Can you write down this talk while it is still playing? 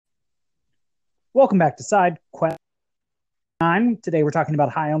Welcome back to Side Quest 9. Today we're talking about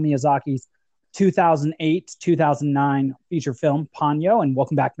Hayao Miyazaki's 2008-2009 feature film, Ponyo, and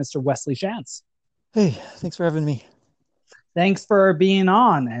welcome back, Mr. Wesley Shantz. Hey, thanks for having me. Thanks for being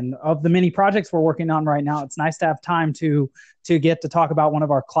on. And of the many projects we're working on right now, it's nice to have time to get to talk about one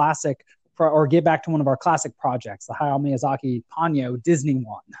of our classic or get back to one of our classic projects, the Hayao Miyazaki Ponyo Disney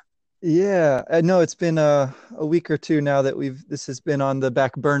one. Yeah, I know it's been a week or two now that this has been on the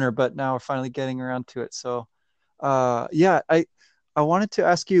back burner, but now we're finally getting around to it. So, yeah, I wanted to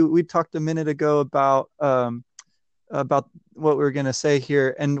ask you. We talked a minute ago about what we were gonna say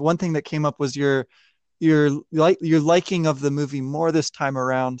here, and one thing that came up was your liking of the movie more this time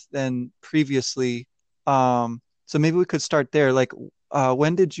around than previously. So maybe we could start there. Like,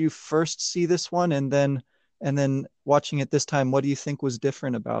 when did you first see this one, and then watching it this time, what do you think was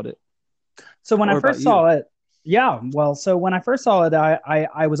different about it? So when I Or about first you? saw it, yeah, well, so when I first saw it,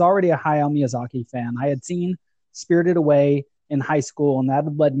 I was already a Hayao Miyazaki fan. I had seen Spirited Away in high school, and that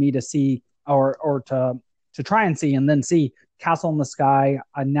had led me to see or to try and see and then see Castle in the Sky,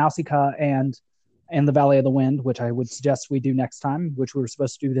 Nausicaa, and the Valley of the Wind, which I would suggest we do next time, which we were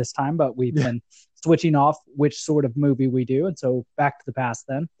supposed to do this time, but we've Yeah. been switching off which sort of movie we do, and so back to the past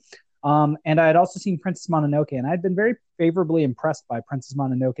then. And I had also seen Princess Mononoke, and I had been very favorably impressed by Princess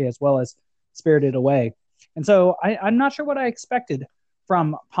Mononoke as well as Spirited Away. And so I'm not sure what I expected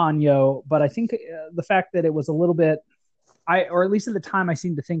from Ponyo, but I think the fact that it was a little bit, or at least at the time, I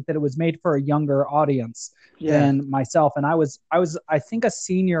seemed to think that it was made for a younger audience Yeah. than myself. And I think, a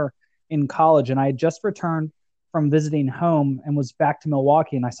senior in college, and I had just returned from visiting home and was back to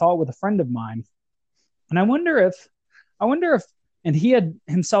Milwaukee, and I saw it with a friend of mine. And I wonder if, and he had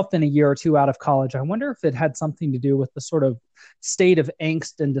himself been a year or two out of college. I wonder if it had something to do with the sort of state of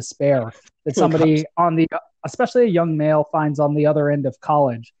angst and despair that Oh gosh. somebody especially a young male, finds on the other end of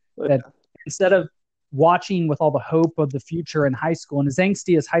college. That instead of watching with all the hope of the future in high school, and as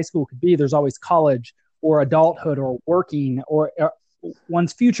angsty as high school could be, there's always college or adulthood or working, or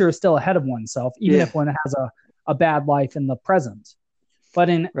one's future is still ahead of oneself, even Yeah. if one has a bad life in the present. But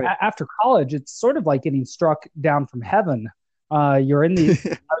Right. after college, it's sort of like getting struck down from heaven. You're in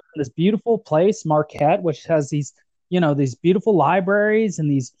this beautiful place, Marquette, which has these beautiful libraries and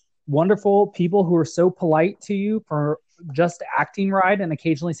these wonderful people who are so polite to you for just acting right and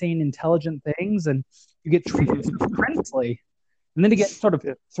occasionally saying intelligent things, and you get treated so friendly, and then to get sort of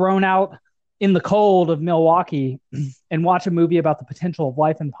Yeah. thrown out in the cold of Milwaukee and watch a movie about the potential of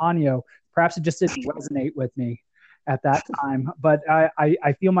life in Ponyo. Perhaps it just didn't resonate with me at that time, but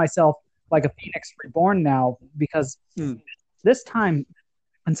I feel myself like a phoenix reborn now, because Hmm. this time,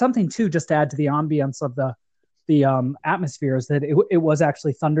 and something too, just to add to the ambience of the atmosphere, is that it was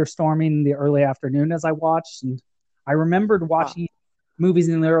actually thunderstorming in the early afternoon as I watched, and I remembered Ah. watching movies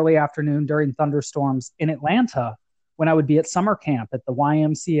in the early afternoon during thunderstorms in Atlanta when I would be at summer camp at the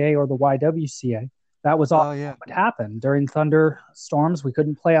YMCA or the YWCA. That was all Oh yeah. that would happen during thunderstorms. We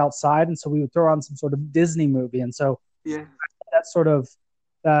couldn't play outside, and so we would throw on some sort of Disney movie, and so Yeah. that sort of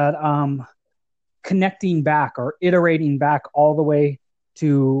that connecting back or iterating back all the way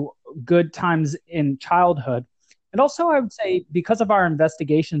to good times in childhood. And also, I would say, because of our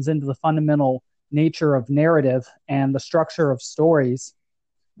investigations into the fundamental nature of narrative and the structure of stories,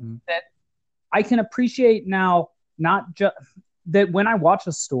 Mm. that I can appreciate now, not just that when I watch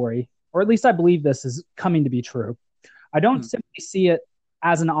a story, or at least I believe this is coming to be true, I don't Mm. simply see it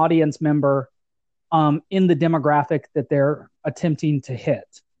as an audience member in the demographic that they're attempting to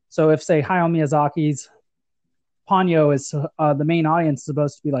hit. So if, say, Hayao Miyazaki's Ponyo is the main audience is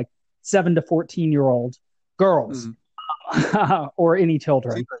supposed to be like 7 to 14-year-old girls Mm. or any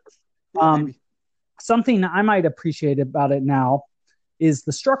children. Yeah, Um, maybe. Something I might appreciate about it now is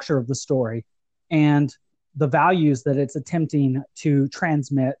the structure of the story and the values that it's attempting to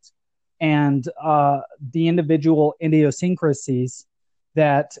transmit, and the individual idiosyncrasies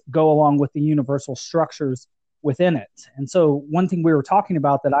that go along with the universal structures within it. And so, one thing we were talking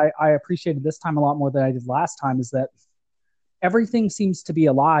about that I appreciated this time a lot more than I did last time is that everything seems to be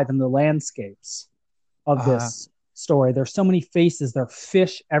alive in the landscapes of Uh, this story. There's so many faces, there are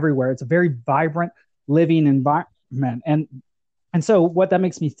fish everywhere. It's a very vibrant, living environment. And so what that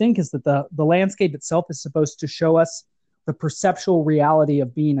makes me think is that the landscape itself is supposed to show us the perceptual reality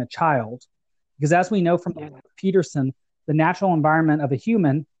of being a child. Because as we know from yeah. Peterson, the natural environment of a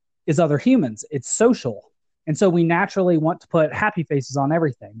human is other humans. It's social. And so we naturally want to put happy faces on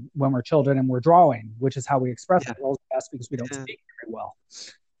everything when we're children and we're drawing, which is how we express Yeah. ourselves best because we don't Yeah. speak very well.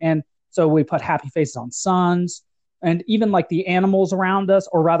 And so we put happy faces on suns, and even like the animals around us,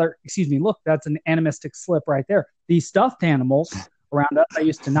 or rather, excuse me, look, that's an animistic slip right there. These stuffed animals around us. I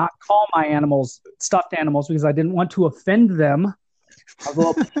used to not call my animals stuffed animals because I didn't want to offend them. I was a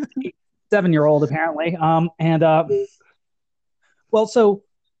little 7-year-old apparently. So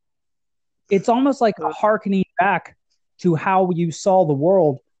it's almost like a hearkening back to how you saw the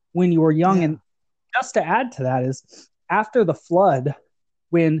world when you were young. Yeah. And just to add to that is after the flood,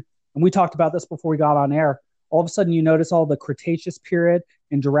 and we talked about this before we got on air, all of a sudden you notice all the Cretaceous period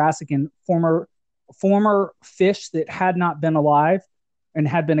and Jurassic and former fish that had not been alive and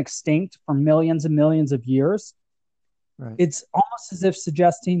had been extinct for millions and millions of years. Right. It's almost as if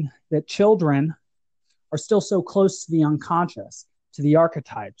suggesting that children are still so close to the unconscious, to the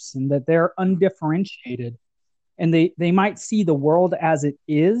archetypes, and that they're undifferentiated. And they might see the world as it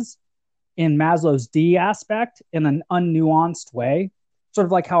is in Maslow's D aspect in an unnuanced way, sort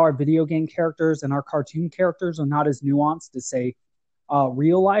of like how our video game characters and our cartoon characters are not as nuanced as, say,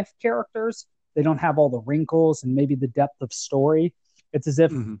 real life characters. They don't have all the wrinkles and maybe the depth of story. It's as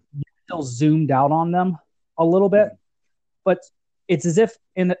if you're still zoomed out on them a little bit. Mm-hmm. But it's as if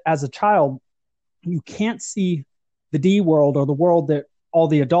as a child, you can't see the D world or the world that all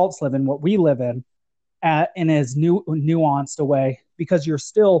the adults live in, what we live in as nuanced a way, because you're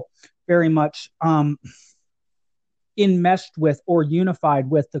still very much enmeshed with or unified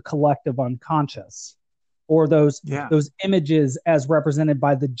with the collective unconscious, or those images as represented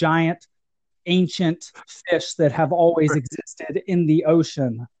by the giant ancient fish that have always existed in the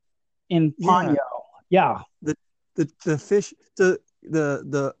ocean in Ponyo. Yeah. The fish,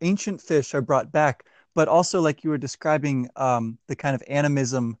 the ancient fish are brought back, but also like you were describing the kind of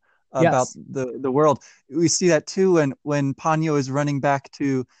animism about the world. We see that too when Ponyo is running back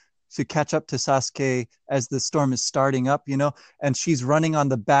to catch up to Sasuke as the storm is starting up, and she's running on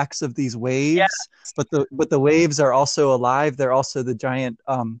the backs of these waves, but the waves are also alive. They're also the giant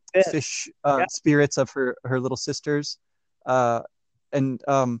fish spirits of her little sisters.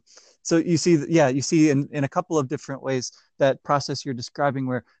 So you see in a couple of different ways that process you're describing,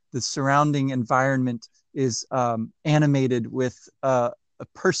 where the surrounding environment is animated with a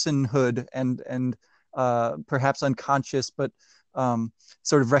personhood and perhaps unconscious, but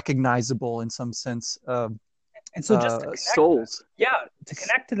sort of recognizable in some sense. And so just souls. To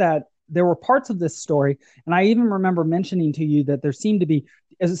connect to that, there were parts of this story, and I even remember mentioning to you that there seemed to be,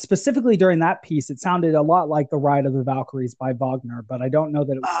 specifically during that piece, it sounded a lot like The Ride of the Valkyries by Wagner, but I don't know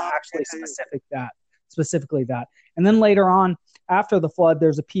that it was actually specifically that. And then later on, after the flood,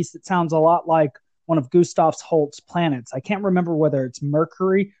 there's a piece that sounds a lot like one of Gustav Holst's planets. I can't remember whether it's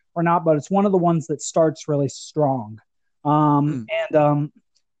Mercury or not, but it's one of the ones that starts really strong.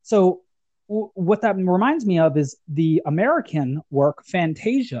 So what that reminds me of is the American work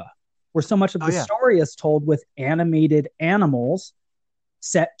Fantasia, where so much of the story is told with animated animals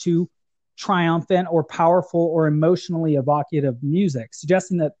set to triumphant or powerful or emotionally evocative music,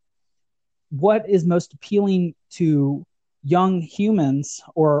 suggesting that what is most appealing to young humans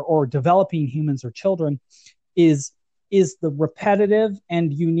or developing humans or children is the repetitive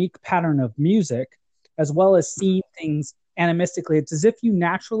and unique pattern of music, as well as seeing things animistically. It's as if you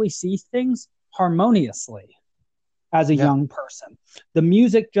naturally see things harmoniously as a young person. The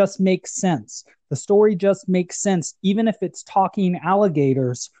music just makes sense. The story just makes sense, even if it's talking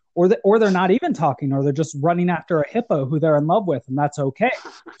alligators, or they're not even talking, or they're just running after a hippo who they're in love with, and that's okay.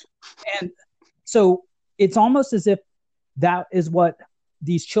 And so it's almost as if that is what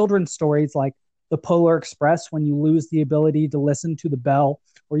these children's stories, like The Polar Express, when you lose the ability to listen to the bell,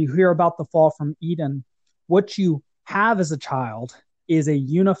 or you hear about the fall from Eden, what you have as a child is a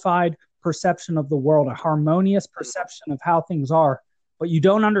unified perception of the world, a harmonious perception of how things are, but you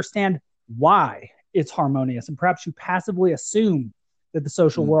don't understand why it's harmonious. And perhaps you passively assume that the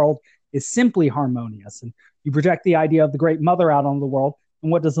social world is simply harmonious. And you project the idea of the great mother out on the world.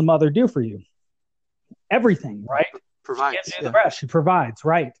 And what does the mother do for you? Everything, right? Provides. She gives you the rest. She provides,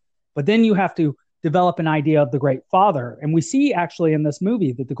 right? But then you have to develop an idea of the great father. And we see actually in this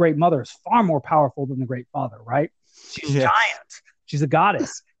movie that the great mother is far more powerful than the great father, right? She's giant. She's a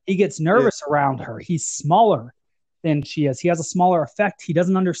goddess. He gets nervous around her. He's smaller than she is. He has a smaller effect. He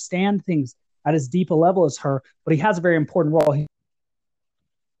doesn't understand things at as deep a level as her, but he has a very important role.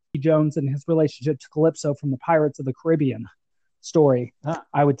 Jones and his relationship to Calypso from the Pirates of the Caribbean story,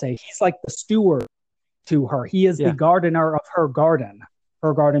 I would say. He's like the steward to her. He is the gardener of her garden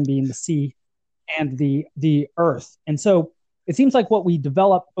being the sea and the earth. And so it seems like what we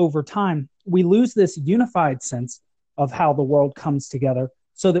develop over time, we lose this unified sense of how the world comes together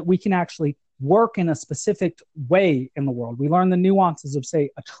so that we can actually work in a specific way in the world. We learn the nuances of, say,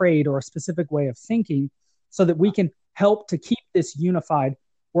 a trade or a specific way of thinking so that we can help to keep this unified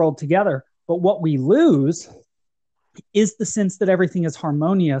world together. But what we lose is the sense that everything is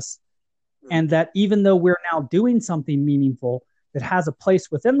harmonious, and that even though we're now doing something meaningful that has a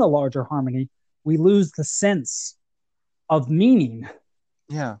place within the larger harmony, we lose the sense of meaning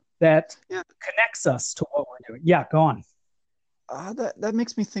Yeah. that Yeah. connects us to what we're doing. Yeah, go on. That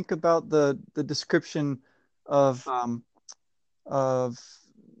makes me think about the description of of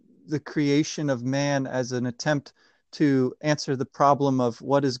the creation of man as an attempt to answer the problem of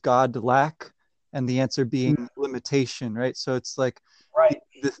what does God lack, and the answer being limitation, right? So it's like Right.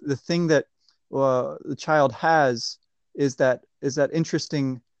 the thing that the child has is that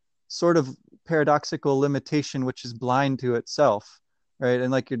interesting sort of paradoxical limitation which is blind to itself, right?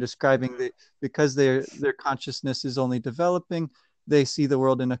 And like you're describing, because their consciousness is only developing, they see the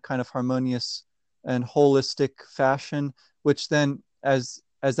world in a kind of harmonious and holistic fashion, which then as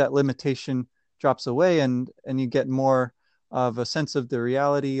that limitation drops away and you get more of a sense of the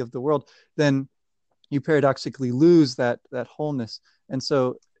reality of the world, then you paradoxically lose that wholeness. And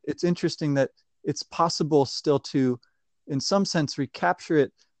so it's interesting that it's possible still to, in some sense, recapture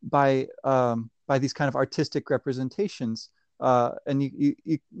it by these kind of artistic representations. And you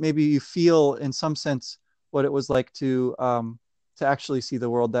maybe you feel in some sense what it was like to actually see the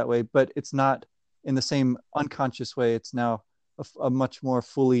world that way, but it's not in the same unconscious way. It's now a much more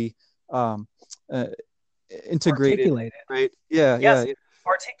fully um, uh, integrated, Articulated. right? Yeah, Yes, yeah,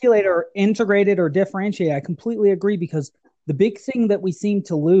 articulate or integrate it or differentiate. I completely agree, because the big thing that we seem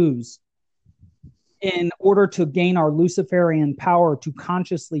to lose in order to gain our Luciferian power to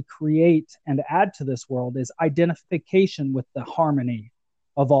consciously create and add to this world is identification with the harmony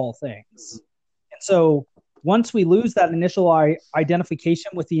of all things. And so once we lose that initial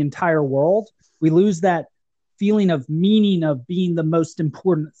identification with the entire world, we lose that feeling of meaning of being the most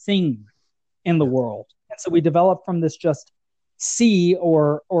important thing in the world. And so we develop from this just C,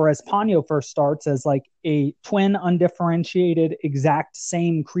 or as Ponyo first starts, as like a twin, undifferentiated, exact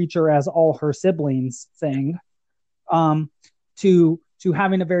same creature as all her siblings thing, to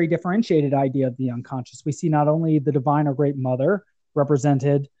having a very differentiated idea of the unconscious. We see not only the divine or great mother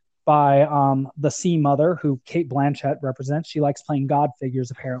represented by the sea mother, who Kate Blanchett represents. She likes playing God figures,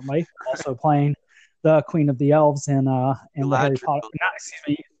 apparently. Also playing the Queen of the Elves in the Harry Potter. Not, excuse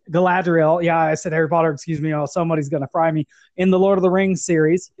me, Galadriel. Yeah, I said Harry Potter. Excuse me. Oh, somebody's gonna fry me. In the Lord of the Rings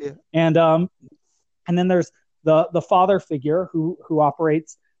series, yeah. And then there's the father figure who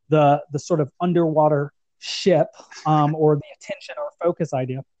operates the sort of underwater ship, or the attention or focus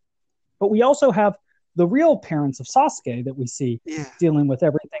idea. But we also have the real parents of Sasuke that we see Yeah. dealing with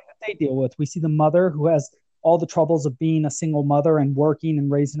everything that they deal with. We see the mother who has all the troubles of being a single mother and working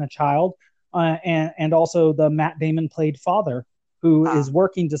and raising a child, and also the Matt Damon played father who is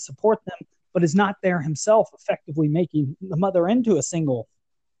working to support them, but is not there himself, effectively making the mother into a single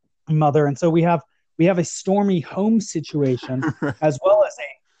mother. And so we have a stormy home situation as well as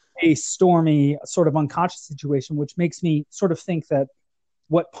a stormy sort of unconscious situation, which makes me sort of think that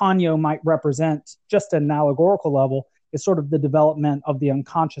what Ponyo might represent, just at an allegorical level, is sort of the development of the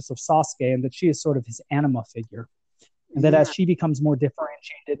unconscious of Sasuke, and that she is sort of his anima figure. And that as she becomes more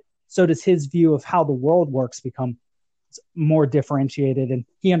differentiated, so does his view of how the world works become more differentiated. And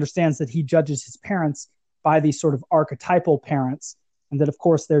he understands that he judges his parents by these sort of archetypal parents, and that, of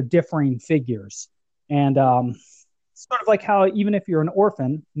course, they're differing figures. And sort of like how even if you're an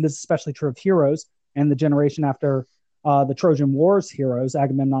orphan, and this is especially true of heroes and the generation after the Trojan Wars heroes,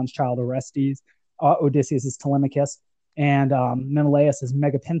 Agamemnon's child Orestes, Odysseus is Telemachus, and Menelaus is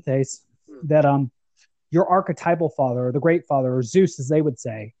Megapenthes, that your archetypal father, or the great father, or Zeus, as they would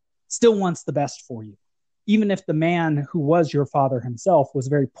say, still wants the best for you. Even if the man who was your father himself was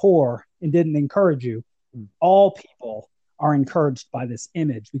very poor and didn't encourage you, all people are encouraged by this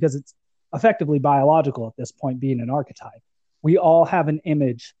image, because it's effectively biological at this point, being an archetype. We all have an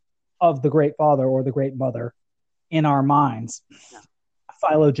image of the great father or the great mother in our minds,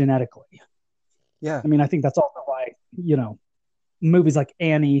 phylogenetically. Yeah. I mean, I think that's also why, movies like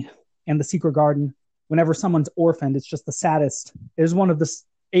Annie and The Secret Garden, whenever someone's orphaned, it's just the saddest. It is one of the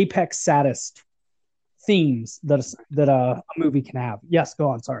apex saddest themes that a movie can have. Yes, go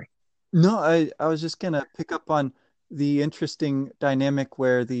on. Sorry. No, I was just gonna pick up on the interesting dynamic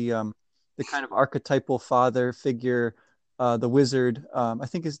where the kind of archetypal father figure, the wizard, I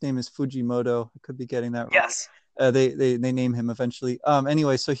think his name is Fujimoto. I could be getting that wrong. Yes. They name him eventually.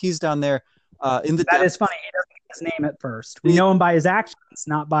 Anyway, so he's down there in the That depths. is funny. He doesn't get his name at first. We know him by his actions,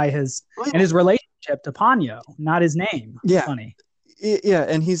 not by his and his relationship to Ponyo, not his name. Yeah. Funny. Yeah,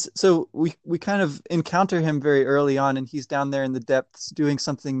 and we kind of encounter him very early on, and he's down there in the depths doing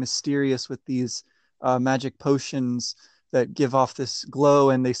something mysterious with these magic potions that give off this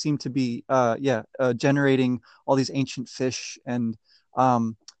glow, and they seem to be generating all these ancient fish. And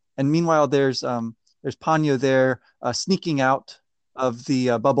meanwhile there's Ponyo there, sneaking out of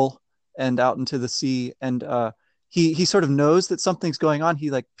the bubble and out into the sea, and he sort of knows that something's going on.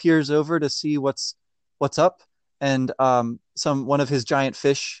 He like peers over to see what's up, and some one of his giant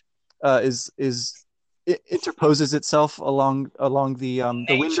fish is it interposes itself along the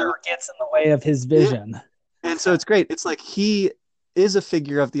window. Nature gets in the way of his Yeah. vision. And so it's great. It's like he is a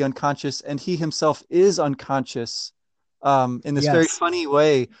figure of the unconscious, and he himself is unconscious, in this very Yes. funny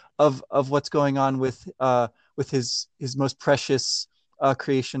way of what's going on with his most precious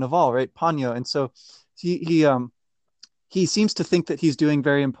creation of all, right, Ponyo. And so he seems to think that he's doing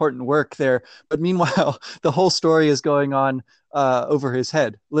very important work there, but meanwhile the whole story is going on over his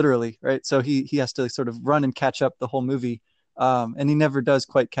head, literally, right? So he has to sort of run and catch up the whole movie, and he never does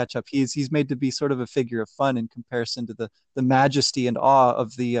quite catch up. He's made to be sort of a figure of fun in comparison to the majesty and awe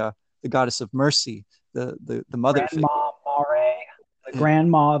of the goddess of mercy, the mother figure. Grandma Mare, the Yeah,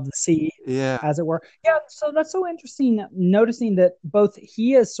 grandma of the sea, yeah, as it were. Yeah, so that's so interesting noticing that both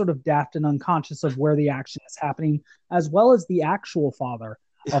he is sort of daft and unconscious of where the action is happening, as well as the actual father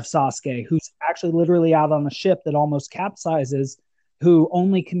yeah. of Sasuke, who's actually literally out on a ship that almost capsizes, who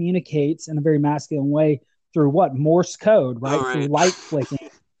only communicates in a very masculine way through what? Morse code, Oh, right? Through right. light flicking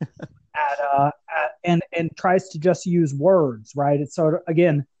and tries to just use words, right? It's sort of,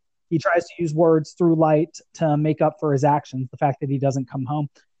 again, he tries to use words through light to make up for his actions, the fact that he doesn't come home.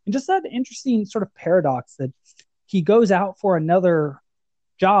 And just that interesting sort of paradox that he goes out for another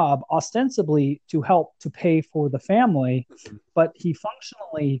job ostensibly to help to pay for the family, but he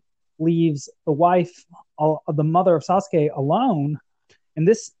functionally leaves the wife of the mother of Sasuke alone, and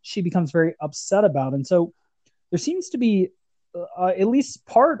this she becomes very upset about. And so there seems to be at least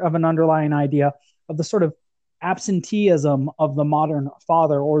part of an underlying idea of the sort of absenteeism of the modern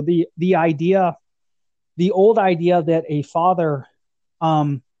father, or the idea, the old idea that a father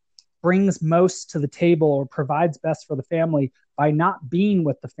um, brings most to the table or provides best for the family by not being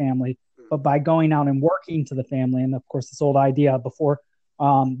with the family, but by going out and working to the family. And of course, this old idea before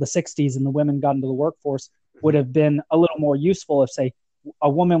the 60s and the women got into the workforce would have been a little more useful if, say, a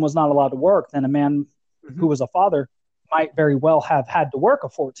woman was not allowed to work, then a man Mm-hmm. who was a father might very well have had to work a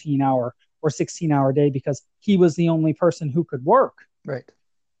 14-hour or 16-hour day because he was the only person who could work. Right.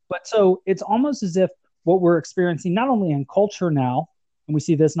 But so it's almost as if what we're experiencing, not only in culture now, and we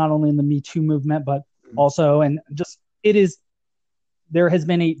see this not only in the Me Too movement, but also, and just it is, there has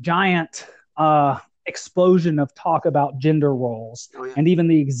been a giant explosion of talk about gender roles Oh, yeah. and even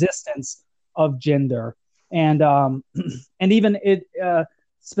the existence of gender. And and even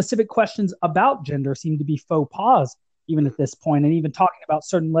specific questions about gender seem to be faux pas even at this point, and even talking about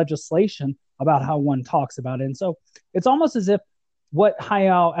certain legislation about how one talks about it. And so it's almost as if what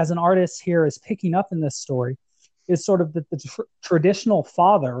Hayao as an artist here is picking up in this story is sort of that the traditional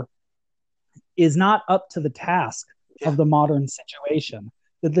father is not up to the task of the modern situation.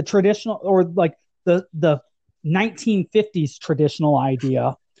 That the traditional, or like the 1950s traditional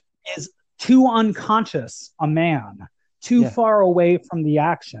idea is too unconscious a man, too far away from the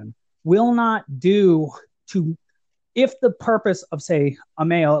action, will not do to, if the purpose of, say, a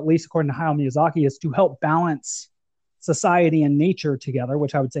male, at least according to Hayao Miyazaki, is to help balance society and nature together,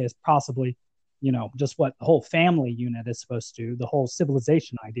 which I would say is possibly, just what the whole family unit is supposed to do, the whole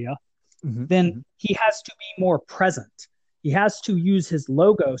civilization idea, then he has to be more present. He has to use his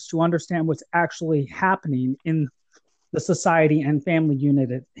logos to understand what's actually happening in the society and family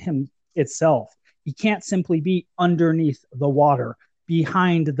unit itself. He can't simply be underneath the water,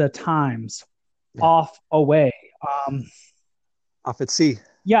 behind the times, off away. Off at sea.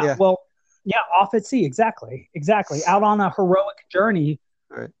 Off at sea, exactly, out on a heroic journey,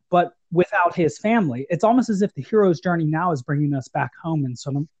 Right. but without his family. It's almost as if the hero's journey now is bringing us back home in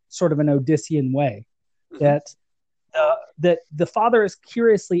sort of an Odyssean way. That the father is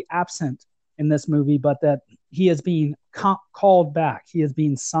curiously absent in this movie, but that he is being called back. He is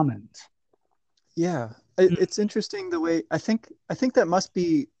being summoned. Yeah, it's interesting the way I think that must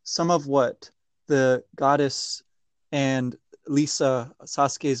be some of what the goddess and Lisa,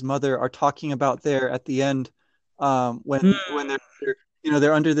 Sasuke's mother, are talking about there at the end, when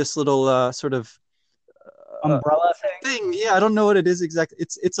they're under this little sort of Umbrella thing. Yeah, I don't know what it is exactly.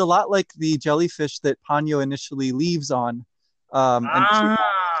 It's a lot like the jellyfish that Ponyo initially leaves on, and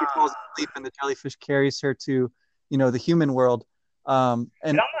she falls asleep, and the jellyfish carries her to, the human world. And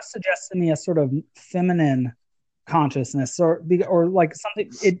it almost suggests to me a sort of feminine consciousness, or like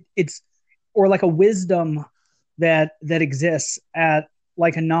something. It's or like a wisdom that exists at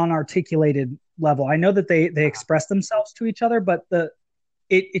like a non-articulated level. I know that they express themselves to each other, but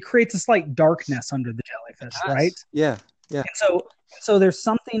it creates a slight darkness under the jellyfish, right? Yeah, yeah. And so there's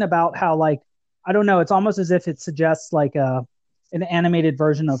something about how, like, I don't know, it's almost as if it suggests like an animated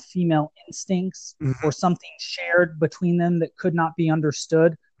version of female instincts or Mhm. something shared between them that could not be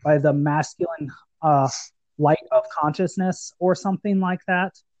understood by the masculine uh, light of consciousness or something like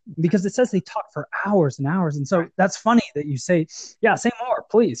that. Because it says they talk for hours and hours, and so that's funny that you say, "Yeah, say more,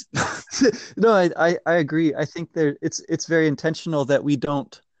 please." No, I agree. I think it's very intentional that we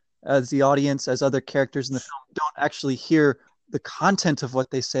don't, as the audience, as other characters in the film, don't actually hear the content of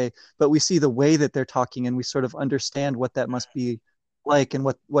what they say, but we see the way that they're talking, and we sort of understand what that must be like, and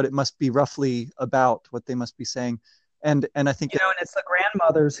what it must be roughly about, what they must be saying. And I think You know, and it's the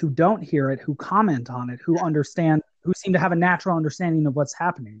grandmothers who don't hear it, who comment on it, who understand, who seem to have a natural understanding of what's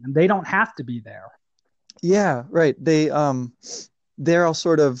happening, and they don't have to be there. yeah, right. They're all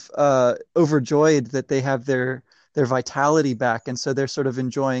sort of overjoyed that they have their vitality back, and so they're sort of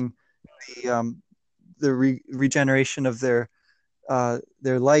enjoying the regeneration of their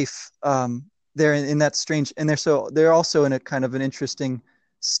life. They're in that strange, and they're also in a kind of an interesting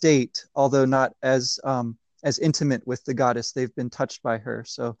state, although not as intimate with the goddess. They've been touched by her,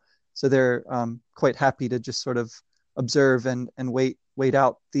 so they're quite happy to just sort of observe and wait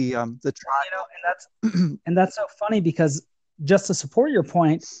out the You know, and that's so funny because, just to support your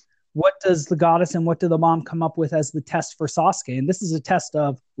point, what does the goddess and what do the mom come up with as the test for Sasuke? And this is a test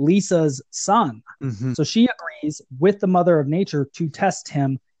of Lisa's son. Mhm. So she agrees with the mother of nature to test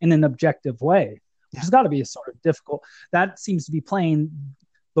him in an objective way, which Yeah. has got to be a sort of difficult. That seems to be playing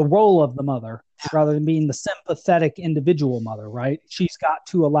the role of the mother rather than being the sympathetic individual mother, right? She's got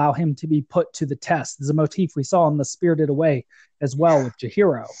to allow him to be put to the test. There's a motif we saw in The Spirited Away as well with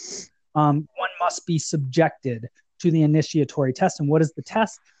Chihiro. One must be subjected to the initiatory test. And what is the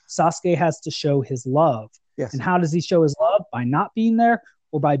test? Sasuke has to show his love. Yes. And how does he show his love? By not being there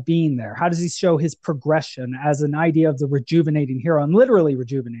or by being there? How does he show his progression as an idea of the rejuvenating hero, and literally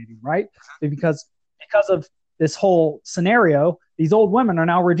rejuvenating, right? Because of this whole scenario, these old women are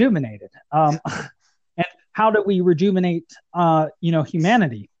now rejuvenated. And how do we rejuvenate,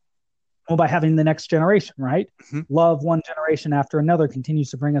 humanity? Well, by having the next generation, right? Mm-hmm. Love one generation after another continues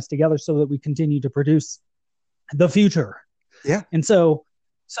to bring us together so that we continue to produce the future. Yeah. And so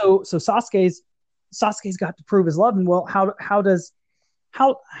Sasuke's got to prove his love. And well, how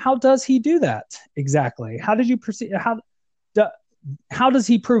does he do that exactly? How did you perceive how does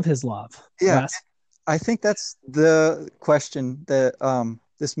he prove his love? Yeah. Wes? I think that's the question that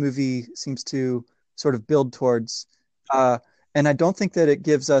this movie seems to sort of build towards, and I don't think that it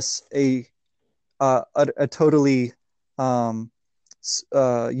gives us a totally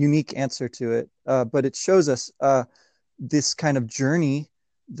unique answer to it, but it shows us this kind of journey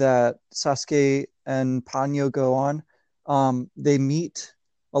that Sasuke and Ponyo go on. They meet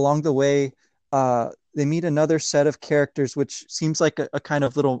along the way. They meet another set of characters, which seems like a kind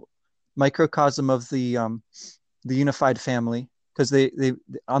of little microcosm of the unified family, because they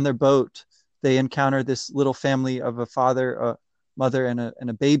on their boat they encounter this little family of a father, a mother, and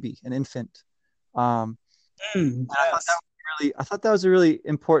a baby, an infant. Yes. I thought that was a really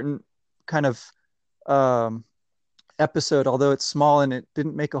important kind of episode, although it's small and it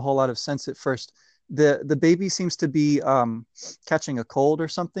didn't make a whole lot of sense at first. The baby seems to be catching a cold or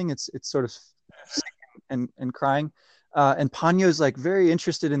something. It's sort of sick and crying, and Ponyo's like very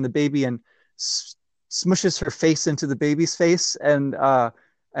interested in the baby and smushes her face into the baby's face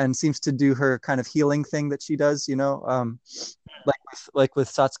and seems to do her kind of healing thing that she does, like with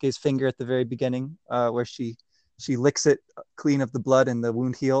Satsuke's finger at the very beginning, where she licks it clean of the blood and the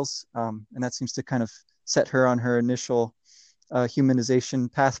wound heals, and that seems to kind of set her on her initial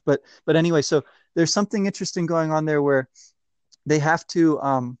humanization path. But anyway, so there's something interesting going on there where they have to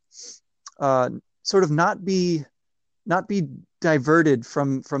sort of not be diverted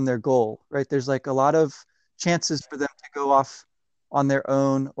from their goal, right? There's like a lot of chances for them to go off on their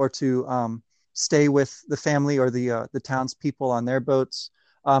own or to stay with the family or the townspeople on their boats,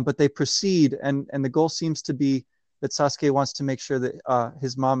 but they proceed, and the goal seems to be that Sasuke wants to make sure that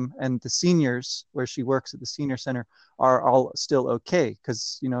his mom and the seniors, where she works at the senior center, are all still okay,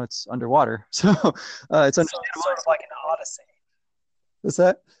 because it's underwater, so it's understandable. Sort of like an Odyssey. What's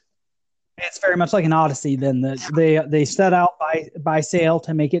that? It's very much like an Odyssey. Then they set out by sail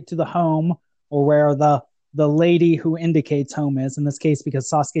to make it to the home, or where the lady who indicates home is. In this case, because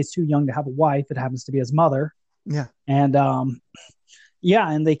Sasuke's too young to have a wife, it happens to be his mother. Yeah. And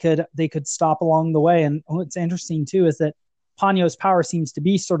and they could stop along the way. And what's interesting too is that Ponyo's power seems to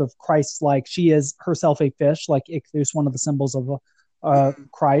be sort of Christ-like. She is herself a fish, like Ichthus, one of the symbols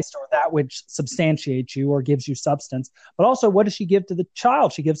Christ, or that which substantiates you or gives you substance. But also, what does she give to the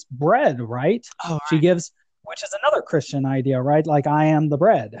child? She gives bread, right? Oh, She right. gives, which is another Christian idea, right? Like, I am the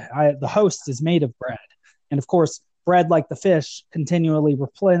bread. The host is made of bread. And of course, bread, like the fish, continually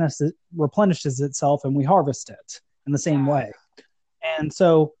replenishes itself, and we harvest it in the same way. And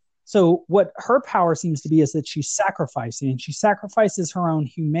so what her power seems to be is that she's sacrificing, and she sacrifices her own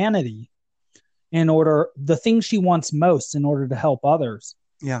humanity in order, the thing she wants most, in order to help others.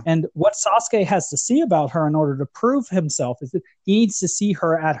 Yeah. And what Sasuke has to see about her in order to prove himself is that he needs to see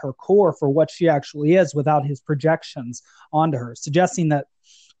her at her core for what she actually is, without his projections onto her, suggesting that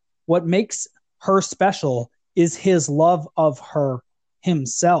what makes her special is his love of her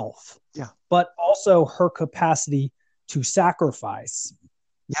himself, Yeah. but also her capacity to sacrifice.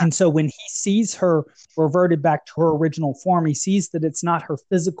 Yeah. And so when he sees her reverted back to her original form, he sees that it's not her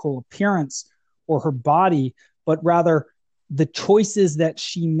physical appearance or her body, but rather the choices that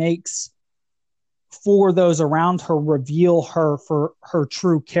she makes for those around her reveal her for her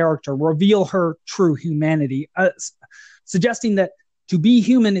true character, reveal her true humanity, suggesting that to be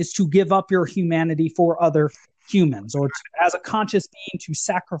human is to give up your humanity for other humans, or to, as a conscious being, to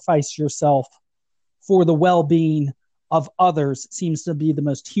sacrifice yourself for the well-being of others seems to be the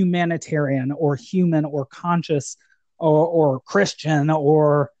most humanitarian or human or conscious or Christian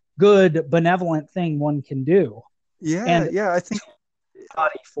or good, benevolent thing one can do. Yeah. And Yeah. I think.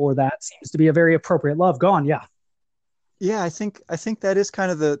 body for that seems to be a very appropriate love. Go on, yeah. Yeah, I think that is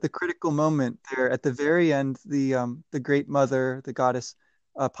kind of the critical moment there at the very end. The great mother, the goddess,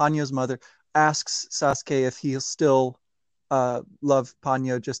 Ponyo's mother, asks Sasuke if he'll still love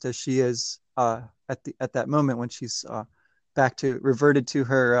Ponyo just as she is at that moment when she's back to reverted to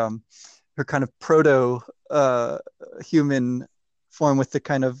her kind of proto human form with the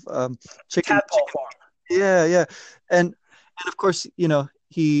kind of Tadpole form. yeah, yeah. And of course,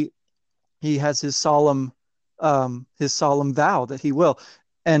 he has his solemn vow that he will.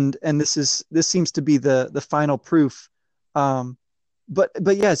 And this seems to be the final proof.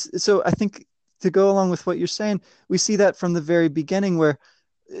 But yes, so I think, to go along with what you're saying, we see that from the very beginning, where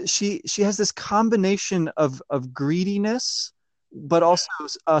she has this combination of greediness, but also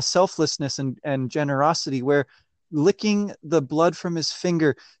selflessness and generosity, where licking the blood from his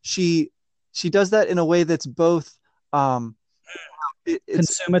finger, she does that in a way that's both it's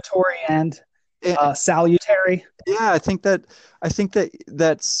Consummatory and eh, salutary. yeah, I think that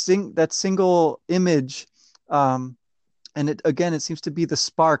single image, and it seems to be the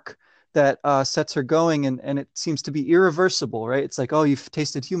spark that sets her going, and it seems to be irreversible, right? It's like, oh, you've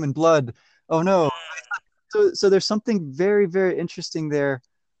tasted human blood. Oh no. So there's something very, very interesting there,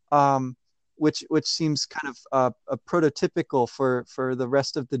 um, which seems kind of prototypical for the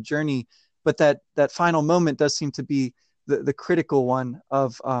rest of the journey, but that final moment does seem to be the critical one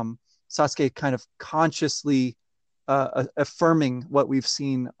of Sasuke kind of consciously affirming what we've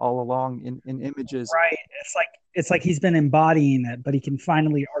seen all along in images. Right. It's like he's been embodying it, but he can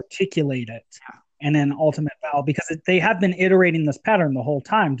finally articulate it and an ultimate vow, because they have been iterating this pattern the whole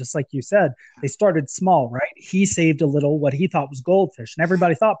time. Just like you said, they started small, right? He saved a little what he thought was goldfish, and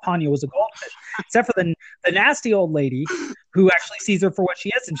everybody thought Ponyo was a goldfish, except for the nasty old lady who actually sees her for what she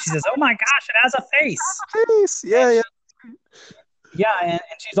is, and she says, "Oh my gosh, it has a face." Yeah, yeah. Yeah, and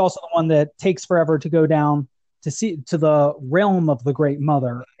she's also the one that takes forever to go down to the realm of the Great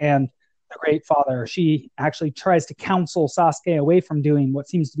Mother and the Great Father. She actually tries to counsel Sasuke away from doing what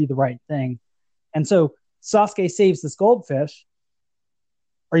seems to be the right thing. And so Sasuke saves this goldfish.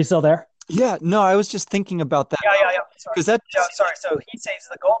 Are you still there? Yeah, no, I was just thinking about that. Yeah. Because that Sorry. So he saves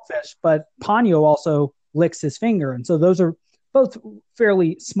the goldfish, but Ponyo also licks his finger. And so those are both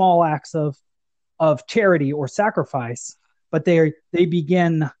fairly small acts of charity or sacrifice, but they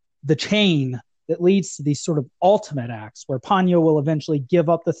begin the chain that leads to these sort of ultimate acts, where Ponyo will eventually give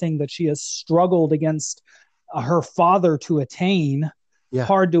up the thing that she has struggled against her father to attain,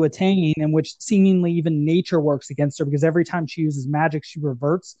 hard to attain, in which seemingly even nature works against her, because every time she uses magic, she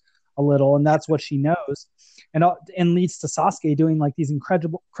reverts a little, and that's what she knows, and leads to Sasuke doing like these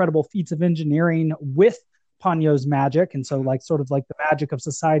incredible feats of engineering with Ponyo's magic. And so, like, sort of like the magic of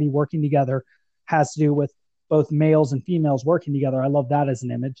society working together has to do with both males and females working together. I love that as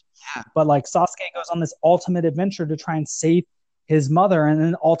an image. Yeah. But like, Sasuke goes on this ultimate adventure to try and save his mother, and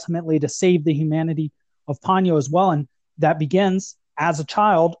then ultimately to save the humanity of Ponyo as well. And that begins as a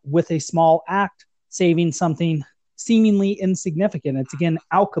child with a small act, saving something seemingly insignificant. It's again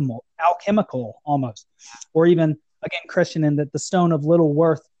alchemical almost, or even again Christian, in that the stone of little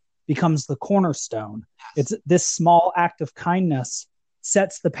worth becomes the cornerstone. It's this small act of kindness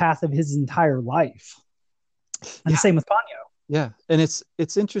sets the path of his entire life. And the same with Ponyo. Yeah, and it's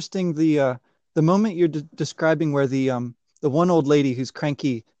interesting the moment you're describing where the one old lady who's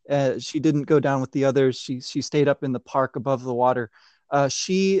cranky, she didn't go down with the others. She stayed up in the park above the water.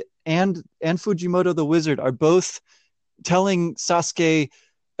 She and Fujimoto the wizard are both telling Sasuke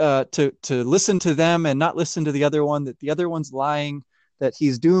to listen to them and not listen to the other one, that the other one's lying, that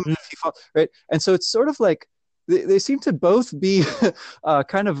he's doomed if he falls, right? And so it's sort of like they seem to both be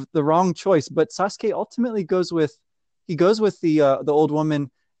kind of the wrong choice, but Sasuke ultimately goes with the old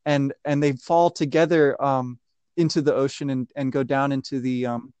woman, and they fall together into the ocean and go down into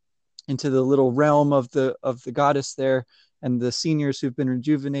the little realm of the goddess there and the seniors who've been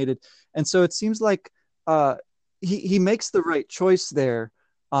rejuvenated. And so it seems like uh, he makes the right choice there.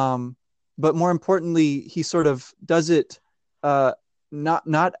 But more importantly, he sort of does it uh,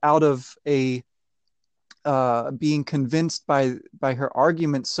 not out of a being convinced by her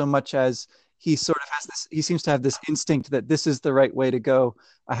arguments so much as he sort of has this. He seems to have this instinct that this is the right way to go.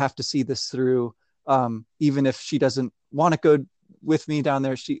 I have to see this through, even if she doesn't want to go with me down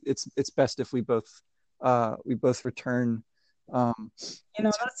there. It's best if we both return. Um,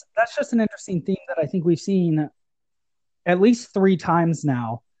 That's just an interesting theme that I think we've seen at least three times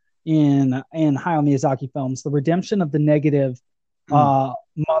now in Hayao Miyazaki films. The redemption of the negative mm,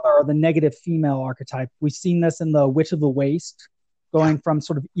 mother or the negative female archetype. We've seen this in The Witch of the Waste, yeah. going from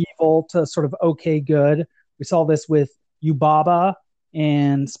sort of evil to sort of okay good. We saw this with Yubaba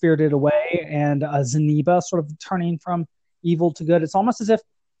and Spirited Away, and Zeniba sort of turning from evil to good. It's almost as if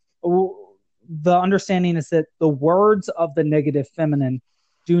the understanding is that the words of the negative feminine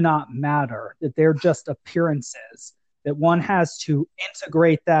do not matter, that they're just appearances, that one has to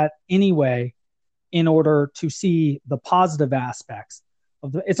integrate that anyway in order to see the positive aspects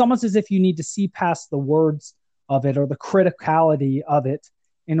of the, it's almost as if you need to see past the words of it or the criticality of it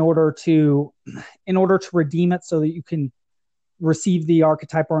in order to redeem it so that you can receive the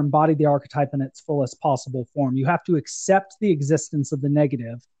archetype or embody the archetype in its fullest possible form. You have to accept the existence of the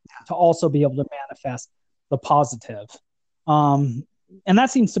negative to also be able to manifest the positive. And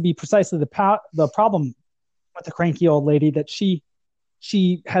that seems to be precisely the problem with the cranky old lady, that she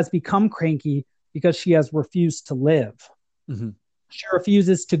has become cranky because she has refused to live. Mm-hmm. She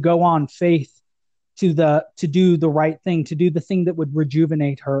refuses to go on faith to do the right thing, to do the thing that would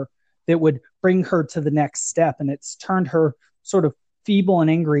rejuvenate her, that would bring her to the next step. And it's turned her sort of feeble and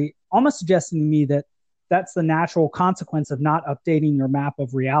angry, almost suggesting to me that that's the natural consequence of not updating your map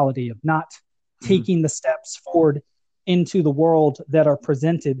of reality, of not Mm-hmm. taking the steps forward into the world that are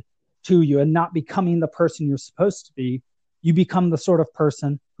presented to you and not becoming the person you're supposed to be. You become the sort of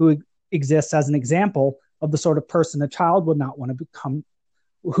person who exists as an example of the sort of person a child would not want to become,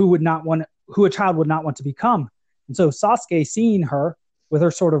 who a child would not want to become. And so Sasuke, seeing her with her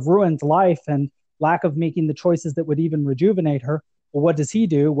sort of ruined life and lack of making the choices that would even rejuvenate her, well, what does he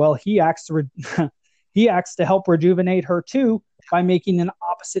do? Well, he acts he acts to help rejuvenate her too by making an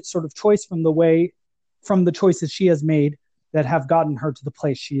opposite sort of choice from the choices she has made that have gotten her to the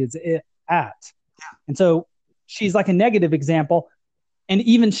place she is at. And so she's like a negative example. And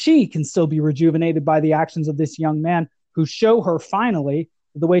even she can still be rejuvenated by the actions of this young man, who show her finally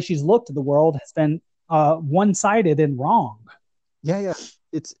the way she's looked at the world has been one-sided and wrong. Yeah.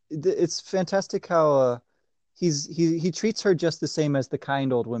 It's fantastic how he treats her just the same as the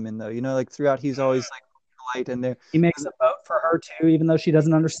kind old women, though. Like throughout, he's always like polite and there. He makes a boat for her too, even though she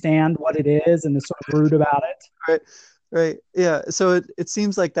doesn't understand what it is and is sort of rude about it. Right, right, yeah. So it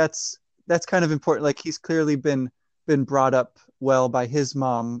seems like that's kind of important. Like he's clearly been brought up well by his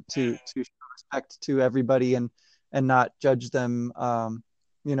mom to show respect to everybody and not judge them.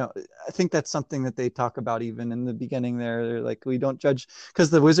 I think that's something that they talk about even in the beginning there. They're like, we don't judge because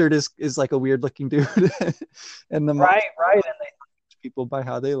the wizard is like a weird looking dude, and the mom Right. And judge people by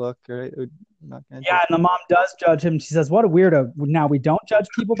how they look, right? Not gonna yeah, judge. and the mom does judge him. She says, "What a weirdo." Now we don't judge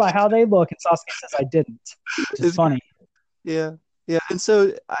people by how they look, and Sasuke says, "I didn't," which is It's funny. Yeah, yeah. And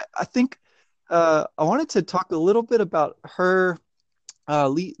so I think I wanted to talk a little bit about her,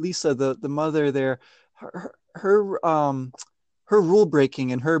 Lisa, the mother there, her rule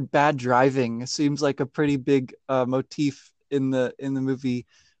breaking and her bad driving seems like a pretty big motif in the movie,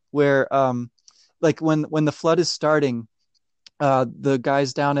 where like when the flood is starting, the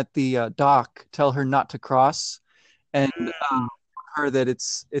guys down at the dock tell her not to cross, and Mm. her that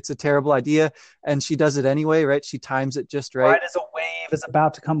it's a terrible idea, and she does it anyway, right? She times it just right. Right as a wave is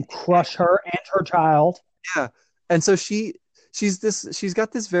about to come crush her and her child. Yeah. And so she's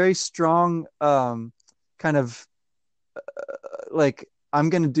got this very strong kind of like I'm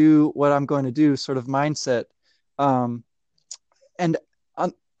going to do what I'm going to do sort of mindset. Um and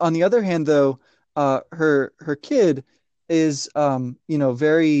on the other hand though, her kid is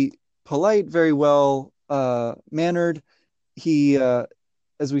very polite, very well mannered. He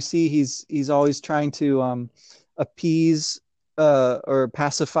As we see, he's always trying to appease or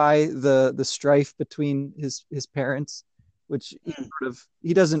pacify the strife between his parents, which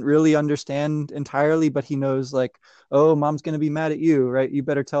he doesn't really understand entirely, but he knows, like, oh, mom's gonna be mad at you, right? You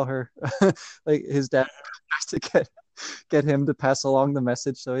better tell her. Like, his dad has to get him to pass along the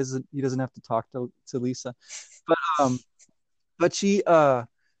message so he doesn't have to talk to Lisa. But but she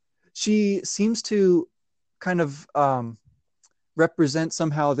seems to kind of represent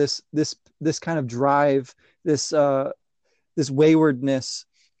somehow this kind of drive, this waywardness,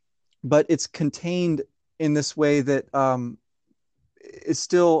 but it's contained in this way that is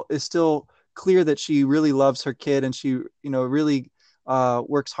still clear that she really loves her kid, and she really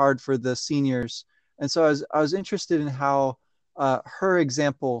works hard for the seniors. And so I was interested in how her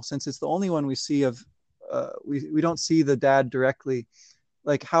example, since it's the only one we see of we don't see the dad directly,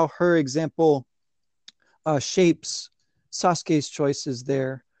 like how her example shapes Sasuke's choices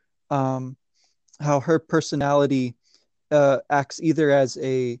there, how her personality acts either as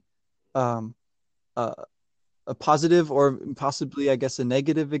um, a a positive or possibly, I guess, a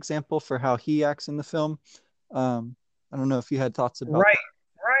negative example for how he acts in the film. I don't know if you had thoughts about Right,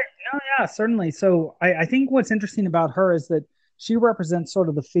 right. No, yeah, certainly. So I think what's interesting about her is that she represents sort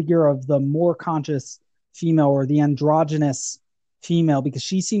of the figure of the more conscious female, or the androgynous female, because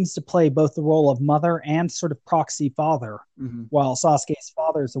she seems to play both the role of mother and sort of proxy father that. Hmm. while Sasuke's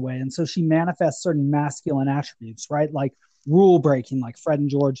father's away. And so she manifests certain masculine attributes, right? Like rule breaking, like Fred and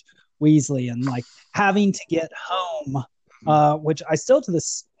George Weasley, and like having to get home, which I still to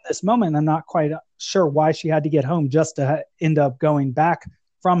this moment I'm not quite sure why she had to get home just to end up going back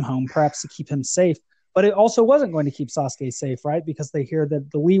from home, perhaps to keep him safe. But it also wasn't going to keep Sasuke safe, right? Because they hear that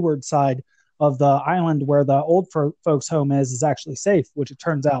the leeward side of the island where the old folks' home is actually safe, which it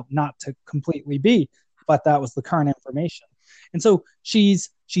turns out not to completely be. But that was the current information. And so she's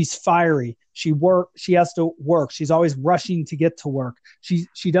fiery. She has to work. She's always rushing to get to work.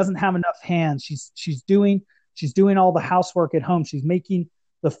 She doesn't have enough hands. She's doing all the housework at home. She's making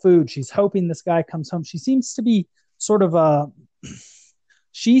the food. She's hoping this guy comes home. She seems to be sort of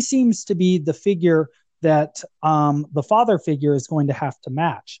she seems to be the figure that the father figure is going to have to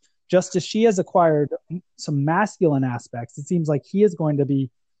match. Just as she has acquired some masculine aspects, it seems like he is going to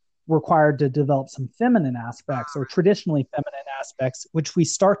be required to develop some feminine aspects, or traditionally feminine aspects, which we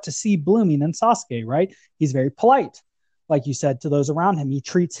start to see blooming in Sasuke, right? He's very polite, like you said, to those around him. He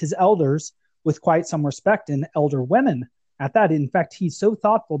treats his elders with quite some respect, and elder women at that. In fact, he's so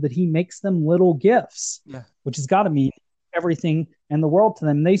thoughtful that he makes them little gifts, Yeah. which has got to mean everything in the world to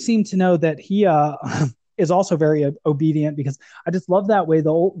them. They seem to know that he is also very obedient, because I just love that way.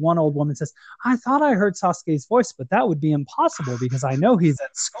 One old woman says, I thought I heard Sasuke's voice, but that would be impossible because I know he's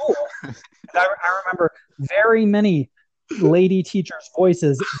at school. And I remember very many lady teachers'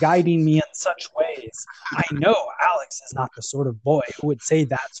 voices guiding me in such ways. I know Alex is not the sort of boy who would say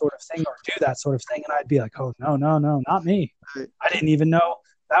that sort of thing or do that sort of thing. And I'd be like, oh, no, not me. I didn't even know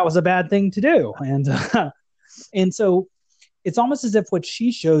that was a bad thing to do. And so it's almost as if what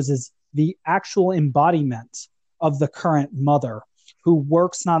she shows is the actual embodiment of the current mother, who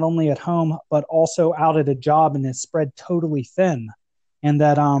works not only at home, but also out at a job and is spread totally thin. And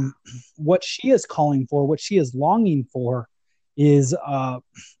that what she is calling for, what she is longing for, is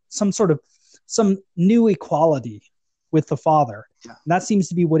some new equality with the father. Yeah. That seems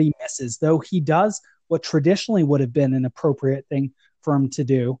to be what he misses, though he does what traditionally would have been an appropriate thing for him to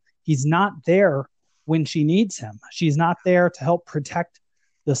do. He's not there when she needs him. She's not there to help protect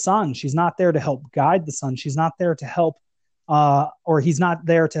the son. She's not there to help guide the son. She's not there to help, or he's not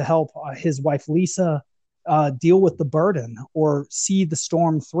there to help his wife Lisa deal with the burden or see the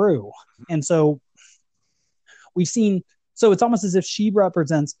storm through. And so it's almost as if she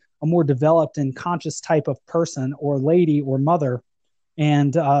represents a more developed and conscious type of person or lady or mother,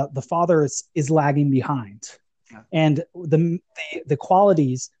 and the father is lagging behind. Yeah. And the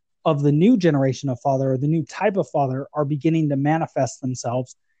qualities of the new generation of father, or the new type of father, are beginning to manifest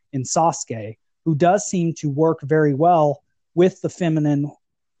themselves in Sasuke, who does seem to work very well with the feminine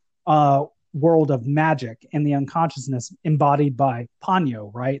world of magic and the unconsciousness embodied by Ponyo,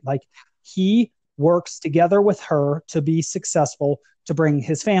 right? Like, he works together with her to be successful, to bring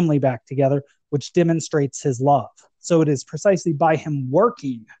his family back together, which demonstrates his love. So it is precisely by him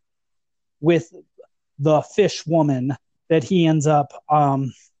working with the fish woman that he ends up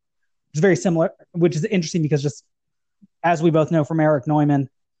it's very similar, which is interesting because, just as we both know from Eric Neumann,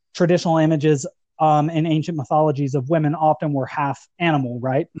 traditional images in ancient mythologies of women often were half animal,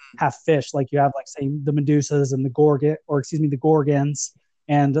 right? Half fish. Like you have, like, say, the Medusas and the Gorgons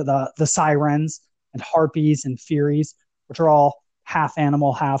and the Sirens and Harpies and Furies, which are all half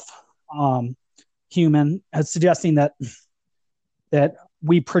animal, half human, suggesting that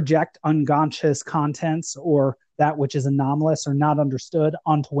we project unconscious contents or that which is anomalous or not understood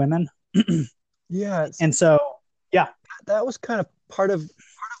onto women. Yeah. And so, yeah, that was kind of part of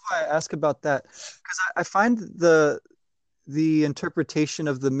why I ask about that, because I find the interpretation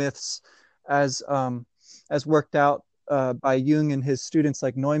of the myths as worked out by Jung and his students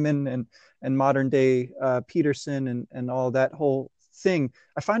like Neumann and modern day Peterson and all that whole thing.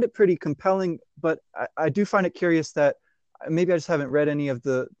 I find it pretty compelling, but I do find it curious that maybe I just haven't read any of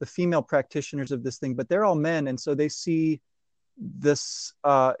the female practitioners of this thing, but they're all men, and so they see this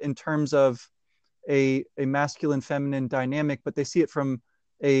in terms of a masculine feminine dynamic, but they see it from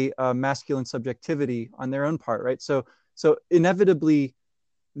a masculine subjectivity on their own part, right? So inevitably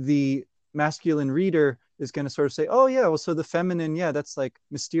the masculine reader is going to sort of say, oh yeah, well, so the feminine, yeah, that's like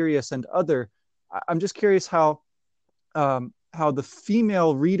mysterious and other. I'm just curious how the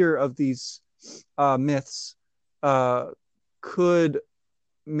female reader of these myths could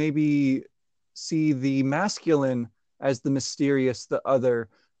maybe see the masculine as the mysterious, the other.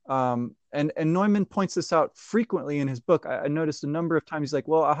 And Neumann points this out frequently in his book. I noticed a number of times he's like,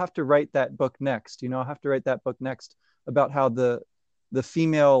 well, I'll have to write that book next. I'll have to write that book next about how the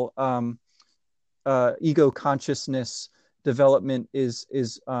female ego consciousness development is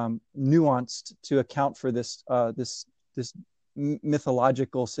nuanced to account for this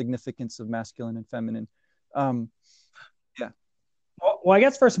mythological significance of masculine and feminine. Yeah. Well, I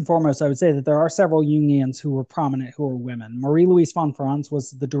guess first and foremost, I would say that there are several Jungians who were prominent who were women. Marie-Louise von Franz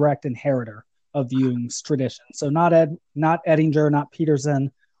was the direct inheritor of Jung's tradition. So not Ettinger, not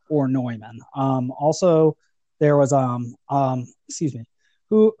Peterson, or Neumann. Also, there was excuse me,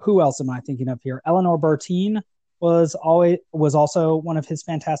 who else am I thinking of here? Eleanor Bertin was also one of his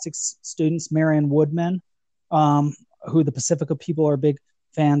fantastic students. Marion Woodman, who the Pacifica people are big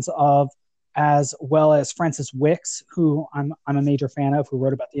fans of, as well as Francis Wicks, who I'm a major fan of, who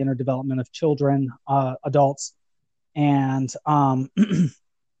wrote about the inner development of children, adults, and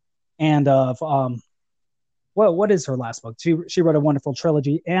and of what is her last book? She wrote a wonderful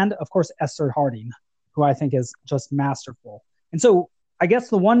trilogy, and of course Esther Harding, who I think is just masterful. And so I guess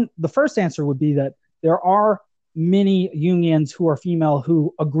the first answer would be that there are many Jungians who are female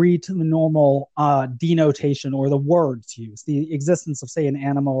who agree to the normal denotation or the words used, the existence of, say, an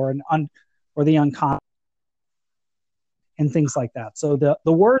animal or the unconscious and things like that. So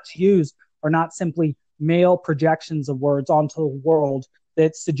the words used are not simply male projections of words onto the world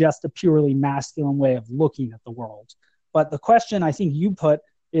that suggest a purely masculine way of looking at the world. But the question I think you put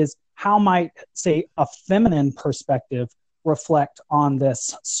is, how might, say, a feminine perspective reflect on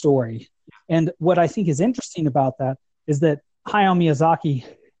this story? And what I think is interesting about that is that Hayao Miyazaki,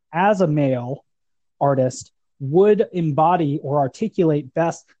 as a male artist, would embody or articulate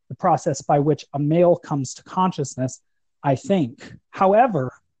best the process by which a male comes to consciousness, I think.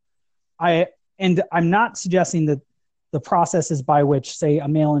 However, I'm not suggesting that the processes by which, say, a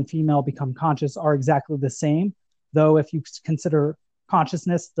male and female become conscious are exactly the same, though if you consider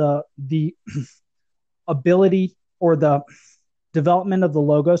consciousness the ability or the development of the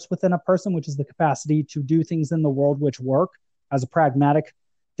logos within a person, which is the capacity to do things in the world which work as a pragmatic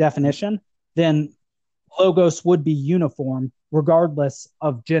definition, then logos would be uniform regardless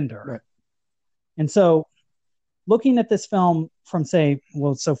of gender. Right. And so looking at this film from, say,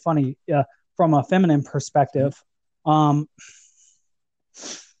 well, it's so funny, from a feminine perspective, I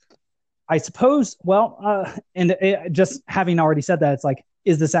suppose, just having already said that, it's like,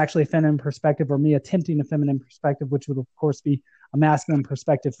 is this actually a feminine perspective or me attempting a feminine perspective, which would, of course, be a masculine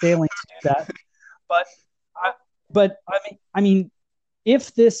perspective failing to do that. But I mean,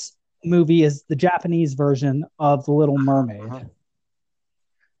 if this movie is the Japanese version of The Little Mermaid,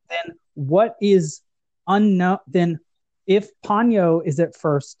 then what is unknown? Then if Ponyo is at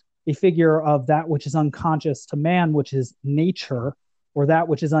first a figure of that which is unconscious to man, which is nature, or that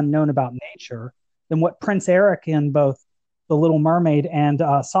which is unknown about nature, then what Prince Eric in both The Little Mermaid and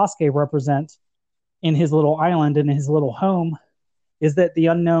Sasuke represent in his little island and his little home is that the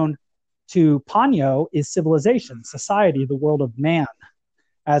unknown to Ponyo is civilization, society, the world of man,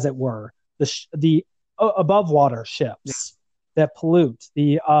 as it were, the above water ships that pollute,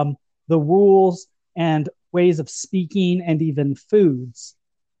 the rules and ways of speaking and even foods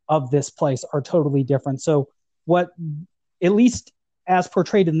of this place are totally different. So what, at least as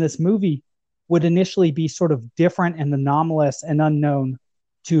portrayed in this movie, would initially be sort of different and anomalous and unknown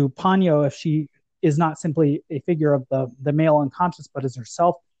to Ponyo if she is not simply a figure of the male unconscious, but is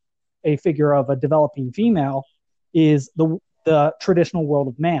herself a figure of a developing female, is the traditional world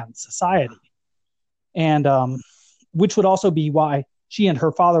of man, society. And which would also be why she and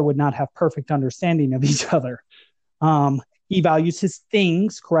her father would not have perfect understanding of each other. He values his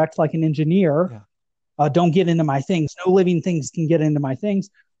things, correct, like an engineer. Yeah. Don't get into my things. No living things can get into my things.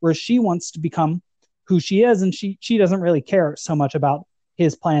 Whereas she wants to become who she is, and she doesn't really care so much about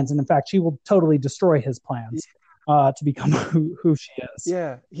his plans. And in fact, she will totally destroy his plans to become who she is.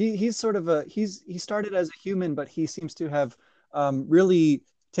 Yeah, he's sort of he started as a human, but he seems to have really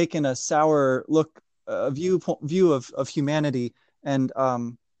taken a sour look, view of humanity, and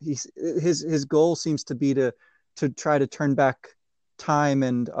his goal seems to be to try to turn back time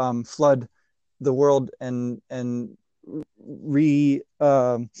and flood the world and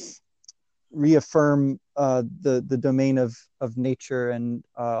reaffirm the domain of nature and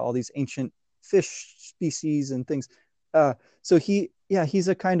all these ancient fish species and things. So he's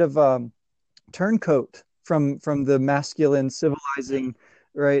a kind of turncoat from the masculine civilizing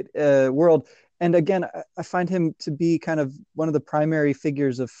world. And again, I find him to be kind of one of the primary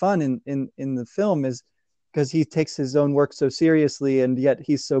figures of fun in the film, is because he takes his own work so seriously, and yet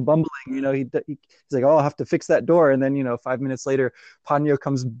he's so bumbling. He's like, oh, I'll have to fix that door, and then 5 minutes later, Ponyo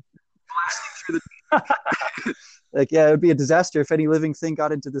comes blasting through the like, yeah, it would be a disaster if any living thing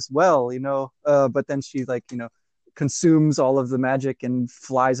got into this well, but then she consumes all of the magic and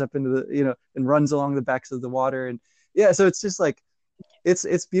flies up into the and runs along the backs of the water. And yeah, so it's just like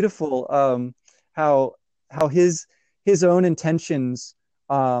it's beautiful how his own intentions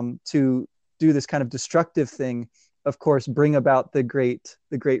to do this kind of destructive thing, of course, bring about the great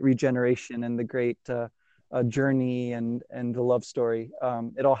regeneration and the great journey and the love story.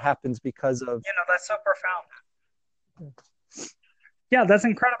 It all happens because of that's so profound. Yeah, that's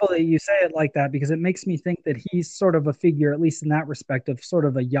incredible that you say it like that, because it makes me think that he's sort of a figure, at least in that respect, of sort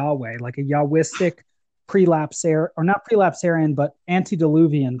of a Yahweh, like a Yahwistic not prelapsarian, but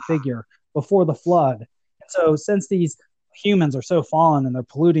antediluvian figure before the flood. And so since these humans are so fallen and they're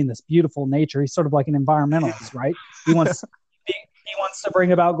polluting this beautiful nature, he's sort of like an environmentalist, right? He wants to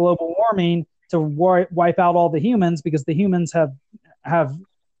bring about global warming to wipe out all the humans, because the humans have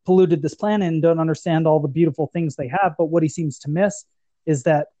polluted this planet and don't understand all the beautiful things they have. But what he seems to miss is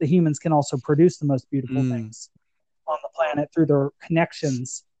that the humans can also produce the most beautiful things on the planet through their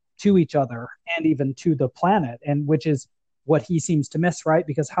connections to each other and even to the planet, and which is what he seems to miss, right?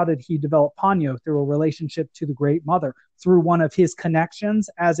 Because how did he develop Ponyo? Through a relationship to the Great Mother, through one of his connections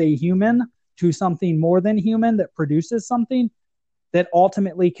as a human to something more than human that produces something that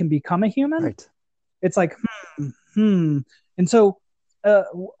ultimately can become a human. Right. It's like, And so,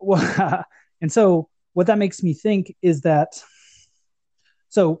 and so what that makes me think is that,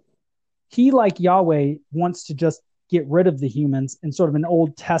 so he, like Yahweh, wants to just get rid of the humans in sort of an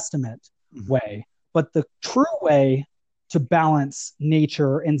Old Testament way. But the true way to balance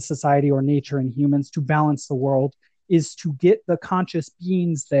nature and society, or nature and humans, to balance the world, is to get the conscious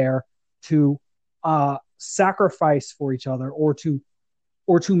beings there to sacrifice for each other, or to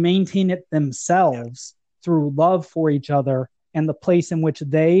maintain it themselves through love for each other, and the place in which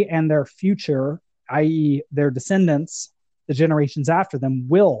they and their future, i.e. their descendants, the generations after them,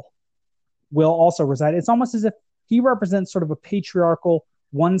 will also reside. It's almost as if he represents sort of a patriarchal,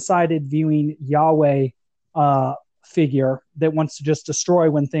 one-sided viewing Yahweh figure that wants to just destroy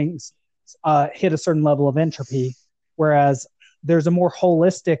when things hit a certain level of entropy, whereas there's a more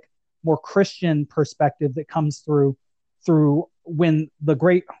holistic, more Christian perspective that comes through when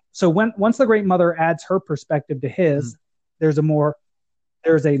once the Great Mother adds her perspective to his, there's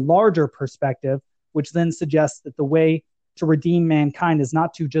a larger perspective, which then suggests that the way to redeem mankind is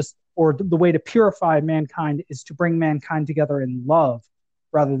not to just, or the way to purify mankind is to bring mankind together in love,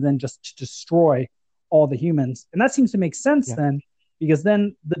 rather than just to destroy all the humans. And that seems to make sense then, because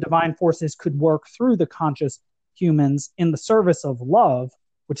then the divine forces could work through the conscious humans in the service of love,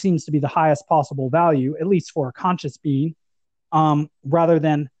 which seems to be the highest possible value, at least for a conscious being, rather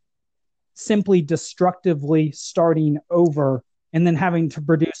than simply destructively starting over and then having to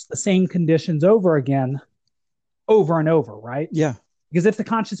produce the same conditions over again, over and over, right? Yeah. Because if the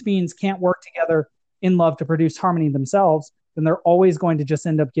conscious beings can't work together in love to produce harmony themselves, then they're always going to just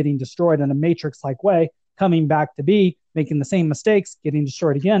end up getting destroyed in a matrix-like way, coming back to be, making the same mistakes, getting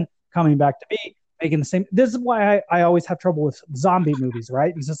destroyed again, coming back to be, making the same. This is why I always have trouble with zombie movies,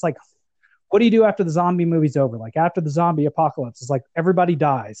 right? It's just like, what do you do after the zombie movie's over? Like, after the zombie apocalypse, it's like everybody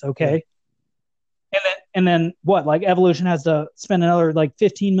dies, okay? Yeah. And then what? Like, evolution has to spend another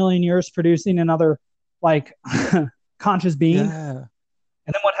 15 million years producing another conscious being. Yeah.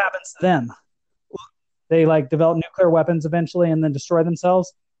 And then what happens to them? They like develop nuclear weapons eventually and then destroy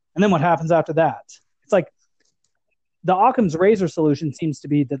themselves. And then what happens after that? It's like the Occam's razor solution seems to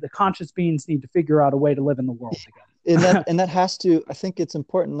be that the conscious beings need to figure out a way to live in the world together. And that has to, I think it's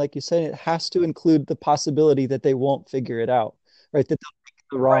important, like you said, it has to include the possibility that they won't figure it out, right? That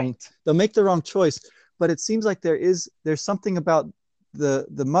they'll make the wrong choice. But it seems like there's something about the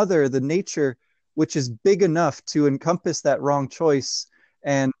mother, the nature, which is big enough to encompass that wrong choice,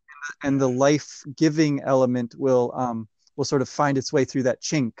 and the life giving element will sort of find its way through that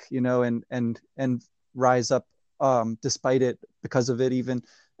chink, and rise up despite it, because of it even,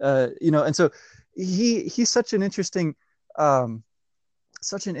 and so he's such an interesting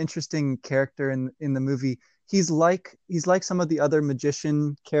character in the movie. He's like some of the other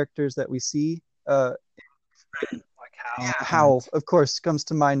magician characters that we see. Like Howl, of course, comes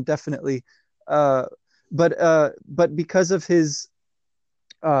to mind definitely. But because of his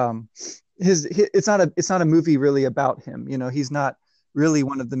it's not a movie really about him. He's not really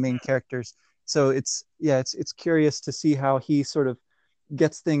one of the main characters. So it's curious to see how he sort of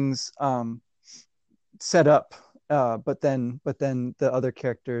gets things set up. But then the other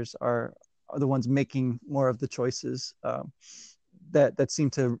characters are the ones making more of the choices that seem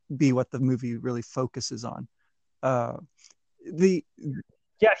to be what the movie really focuses on. He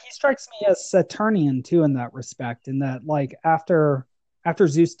strikes me as Saturnian too in that respect, in that like after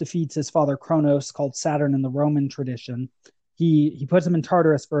Zeus defeats his father Kronos, called Saturn in the Roman tradition, he puts him in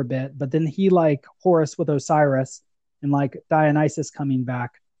Tartarus for a bit, but then he, like Horus with Osiris and like Dionysus coming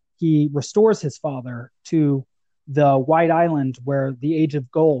back, he restores his father to the White Island where the Age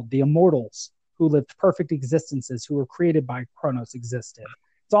of Gold, the immortals who lived perfect existences, who were created by Kronos, existed.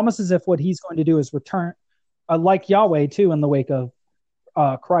 It's almost as if what he's going to do is return, like Yahweh too, in the wake of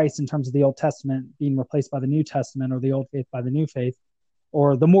Christ, in terms of the Old Testament being replaced by the New Testament, or the old faith by the new faith,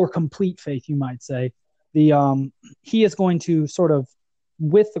 or the more complete faith, you might say. He is going to sort of,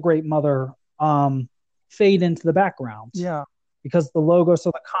 with the Great Mother, fade into the background. Yeah. Because the logos,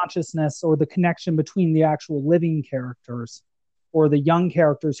 or the consciousness, or the connection between the actual living characters or the young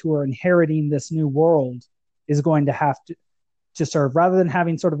characters who are inheriting this new world, is going to have to serve. Rather than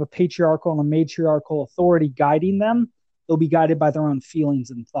having sort of a patriarchal and a matriarchal authority guiding them, they'll be guided by their own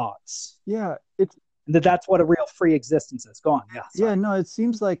feelings and thoughts. Yeah, that's what a real free existence is. Go on. Yeah. Sorry. Yeah. No, it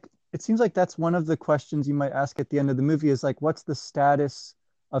seems like that's one of the questions you might ask at the end of the movie, is like, what's the status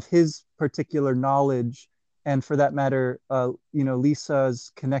of his particular knowledge, and for that matter,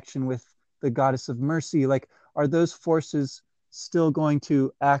 Lisa's connection with the goddess of mercy. Like, are those forces still going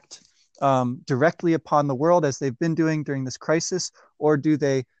to act directly upon the world as they've been doing during this crisis, or do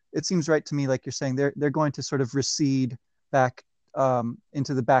they? It seems right to me, like you're saying, they're going to sort of recede back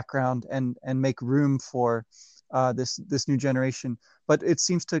into the background and make room for this new generation. But it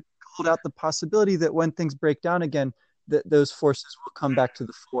seems to hold out the possibility that when things break down again, that those forces will come back to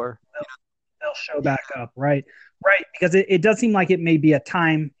the fore. They'll show back up, right? Because it does seem like it may be a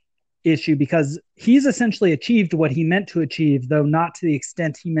time issue, because he's essentially achieved what he meant to achieve, though not to the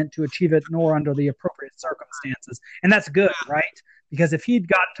extent he meant to achieve it, nor under the appropriate circumstances. And that's good, right? Because if he'd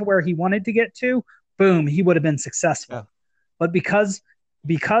gotten to where he wanted to get to, boom, he would have been successful. Yeah. But because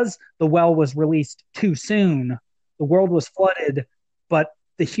the well was released too soon, the world was flooded, but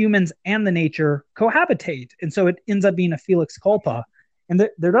the humans and the nature cohabitate. And so it ends up being a felix culpa. And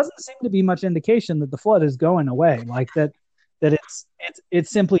there doesn't seem to be much indication that the flood is going away, like that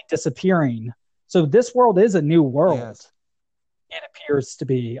it's simply disappearing. So this world is a new world. Yes. It appears to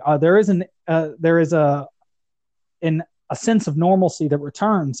be. There is a sense of normalcy that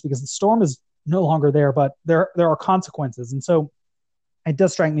returns, because the storm is no longer there, but there are consequences. And so it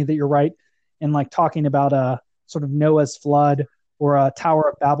does strike me that you're right in like talking about a sort of Noah's flood or a Tower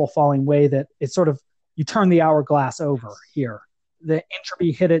of Babel falling way, that it's sort of, you turn the hourglass over here. The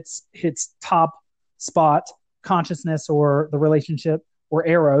entropy hit its top spot, consciousness, or the relationship, or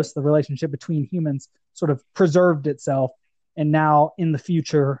eros, the relationship between humans, sort of preserved itself. And now in the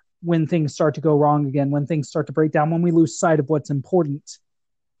future, when things start to go wrong again, when things start to break down, when we lose sight of what's important,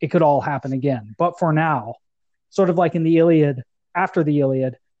 it could all happen again. But for now, sort of like in the Iliad, after the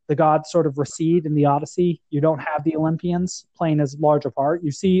Iliad, the gods sort of recede. In the Odyssey, you don't have the Olympians playing as large a part. You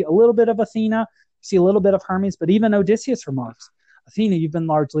see a little bit of Athena, you see a little bit of Hermes, but even Odysseus remarks, Athena, you've been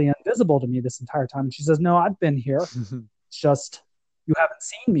largely invisible to me this entire time. And she says, no, I've been here. It's just, you haven't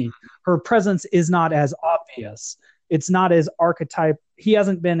seen me. Her presence is not as obvious. It's not as archetype. He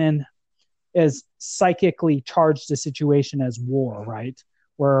hasn't been in as psychically charged a situation as war, right?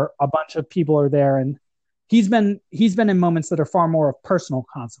 Where a bunch of people are there, and he's been in moments that are far more of personal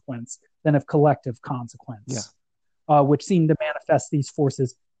consequence than of collective consequence, which seem to manifest these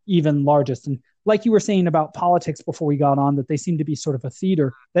forces even largest. And like you were saying about politics before we got on, that they seem to be sort of a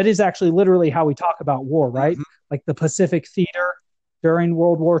theater. That is actually literally how we talk about war, right? Hmm. Like the Pacific Theater during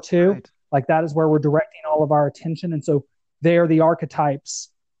World War II, Right. like that is where we're directing all of our attention. And so they are the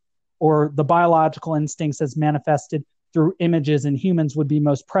archetypes or the biological instincts as manifested through images in humans would be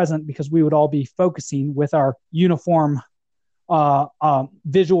most present because we would all be focusing with our uniform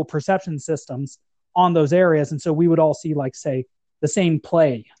visual perception systems on those areas. And so we would all see, like, say, the same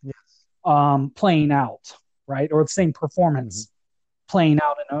play Yes. playing out, right? Or the same performance playing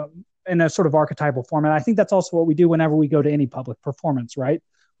out in a sort of archetypal format. I think that's also what we do whenever we go to any public performance, right?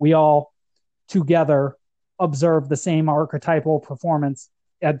 We all together observe the same archetypal performance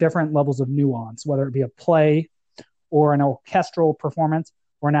at different levels of nuance, whether it be a play or an orchestral performance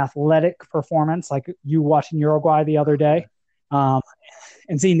or an athletic performance, like you watching Uruguay the other day, um,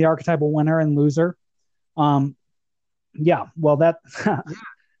 and seeing the archetypal winner and loser. Um, yeah, well, that Yeah.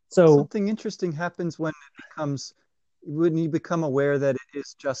 so Something interesting happens when you become aware that it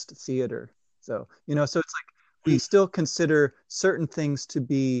is just theater. So, so it's like we still consider certain things to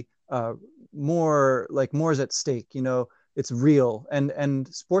be more is at stake, it's real. And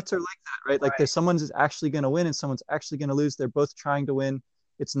sports are like that, right? Like there's someone's actually going to win and someone's actually going to lose. They're both trying to win.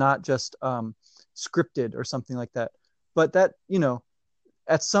 It's not just scripted or something like that. But that,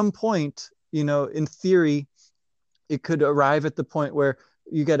 at some point, in theory, it could arrive at the point where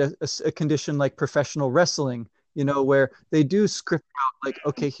you get a condition like professional wrestling, where they do script out like,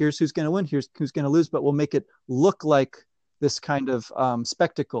 okay, here's who's going to win, here's who's going to lose, but we'll make it look like this kind of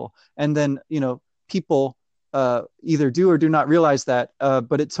spectacle. And then, people either do or do not realize that,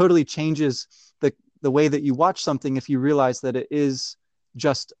 but it totally changes the way that you watch something if you realize that it is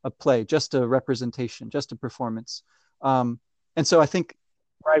just a play, just a representation, just a performance. And so I think,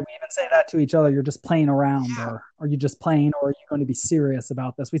 right, we even say that to each other. You're just playing around, yeah, or are you just playing, or are you going to be serious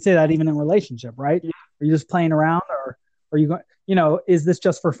about this? We say that even in relationship, right? yeah, Are you just playing around, or are you going? Is this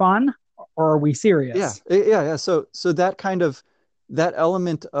just for fun, or are we yeah, serious? yeah. So that kind of that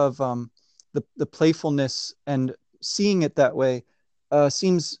element of the playfulness and seeing it that way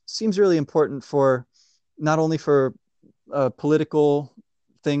seems really important for not only for political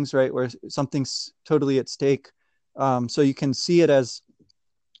things, right, where something's totally at stake. So you can see it as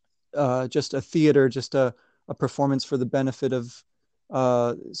just a theater, just a performance for the benefit of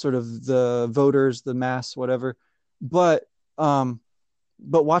sort of the voters, the mass, whatever. But um,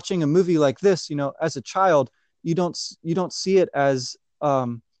 but watching a movie like this, as a child, you don't see it as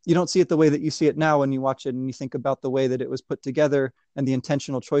you don't see it the way that you see it now when you watch it and you think about the way that it was put together and the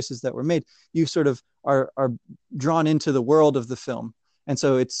intentional choices that were made. You sort of are drawn into the world of the film, and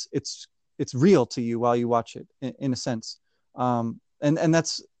so it's real to you while you watch it in a sense. And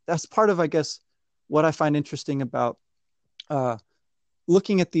that's part of, I guess, what I find interesting about uh,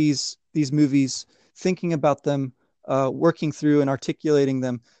 looking at these movies, thinking about them, working through and articulating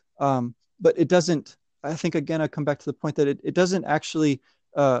them. But it doesn't. I think again, I come back to the point that it doesn't actually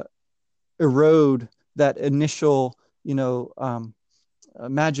uh, erode that initial,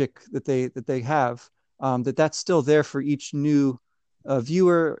 magic that they have. That's still there for each new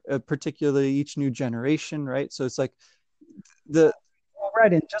viewer, particularly each new generation, right? So it's like the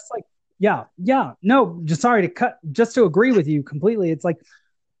Right, and just like, yeah, yeah, no, just sorry to cut, just to agree with you completely. It's like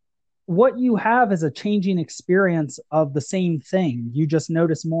what you have is a changing experience of the same thing. You just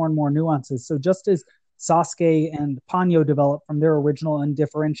notice more and more nuances. So just as Sasuke and Ponyo develop from their original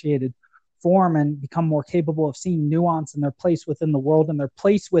undifferentiated form and become more capable of seeing nuance in their place within the world and their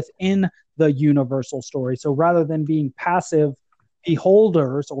place within the universal story. So rather than being passive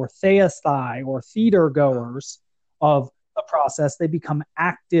beholders or theastai or theater goers of the process, they become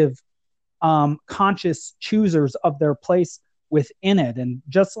active, conscious choosers of their place within it. And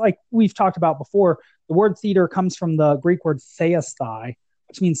just like we've talked about before, the word theater comes from the Greek word theastai,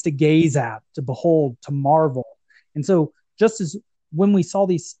 which means to gaze at, to behold, to marvel. And so just as when we saw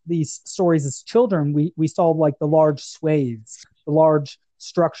these stories as children, we saw like the large swathes, the large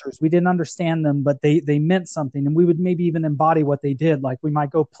structures. We didn't understand them, but they meant something, and we would maybe even embody what they did. Like we might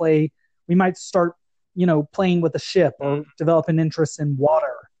go play, we might start, playing with a ship or develop an interest in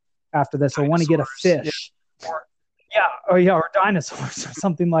water after this, or want to get a yeah, fish, or or dinosaurs or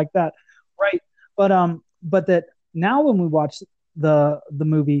something like that, right? But that now when we watch the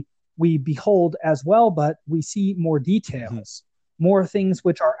movie, we behold as well, but we see more mm-hmm. details, more things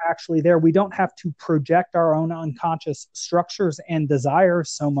which are actually there. We don't have to project our own unconscious structures and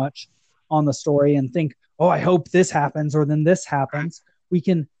desires so much on the story and think, oh, I hope this happens or then this happens. We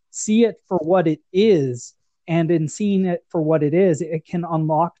can see it for what it is. And in seeing it for what it is, it can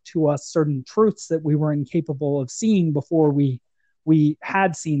unlock to us certain truths that we were incapable of seeing before we we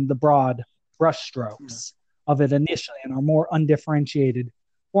had seen the broad brushstrokes of it initially in our more undifferentiated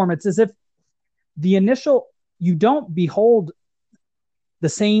form. It's as if the initial, you don't behold the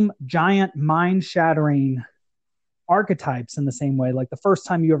same giant mind shattering archetypes in the same way. Like the first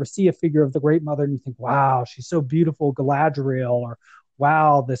time you ever see a figure of the Great Mother and you think, wow, she's so beautiful, Galadriel, or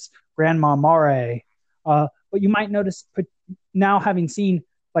wow, this Grandma Mare. But you might notice now, having seen,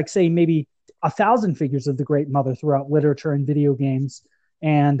 like, say, maybe 1,000 figures of the Great Mother throughout literature and video games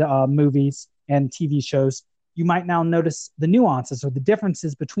and movies and TV shows, you might now notice the nuances or the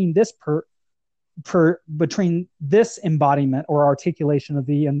differences between between this embodiment or articulation of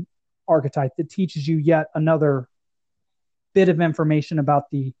the archetype that teaches you yet another bit of information about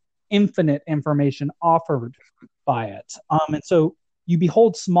the infinite information offered by it. And so you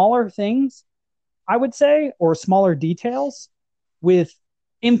behold smaller things, I would say, or smaller details with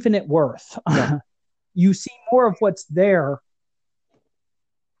infinite worth. Yeah. You see more of what's there.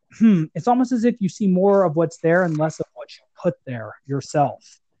 It's almost as if you see more of what's there and less of what you put there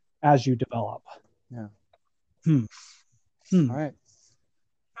yourself as you develop. Yeah. All right.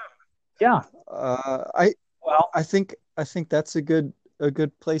 Yeah. I think that's a good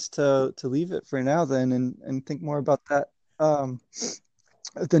place to leave it for now then, and think more about that.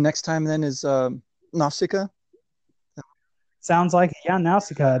 The next time then is Nausicaa. Sounds like, yeah,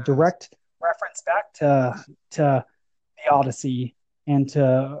 Nausicaa, direct reference back to the Odyssey and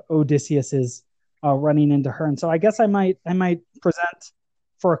to Odysseus's running into her. And so I guess I might present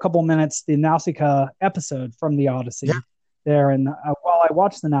for a couple minutes the Nausicaa episode from the Odyssey there. And while I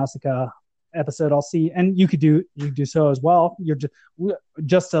watch the Nausicaa episode, I'll see, and you could do so as well. You're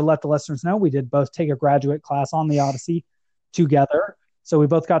just to let the listeners know, we did both take a graduate class on the Odyssey together. So we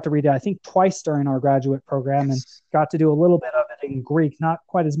both got to read it, I think, twice during our graduate program, and got to do a little bit of it in Greek, not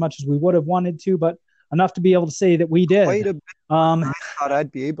quite as much as we would have wanted to, but enough to be able to say that we did. Quite a bit. I thought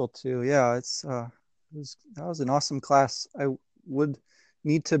I'd be able to. Yeah, that was an awesome class. I would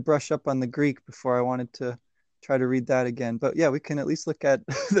need to brush up on the Greek before I wanted to try to read that again. But yeah, we can at least look at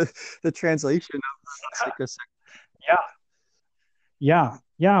the translation of Yeah.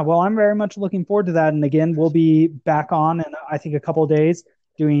 Well, I'm very much looking forward to that. And again, we'll be back on in, I think, a couple of days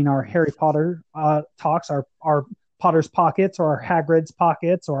doing our Harry Potter talks, our Potter's Pockets, or our Hagrid's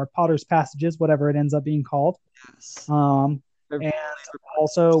Pockets, or our Potter's Passages, whatever it ends up being called. Yes. And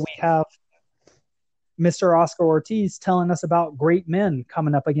also we have Mr. Oscar Ortiz telling us about Great Men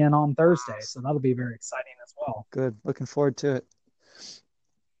coming up again on Thursday. So that'll be very exciting as well. Good. Looking forward to it.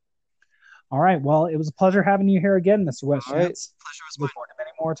 All right. Well, it was a pleasure having you here again, Mr. West. All right. Pleasure was mine. Look forward to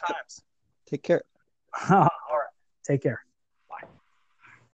many more times. Take care. All right. Take care.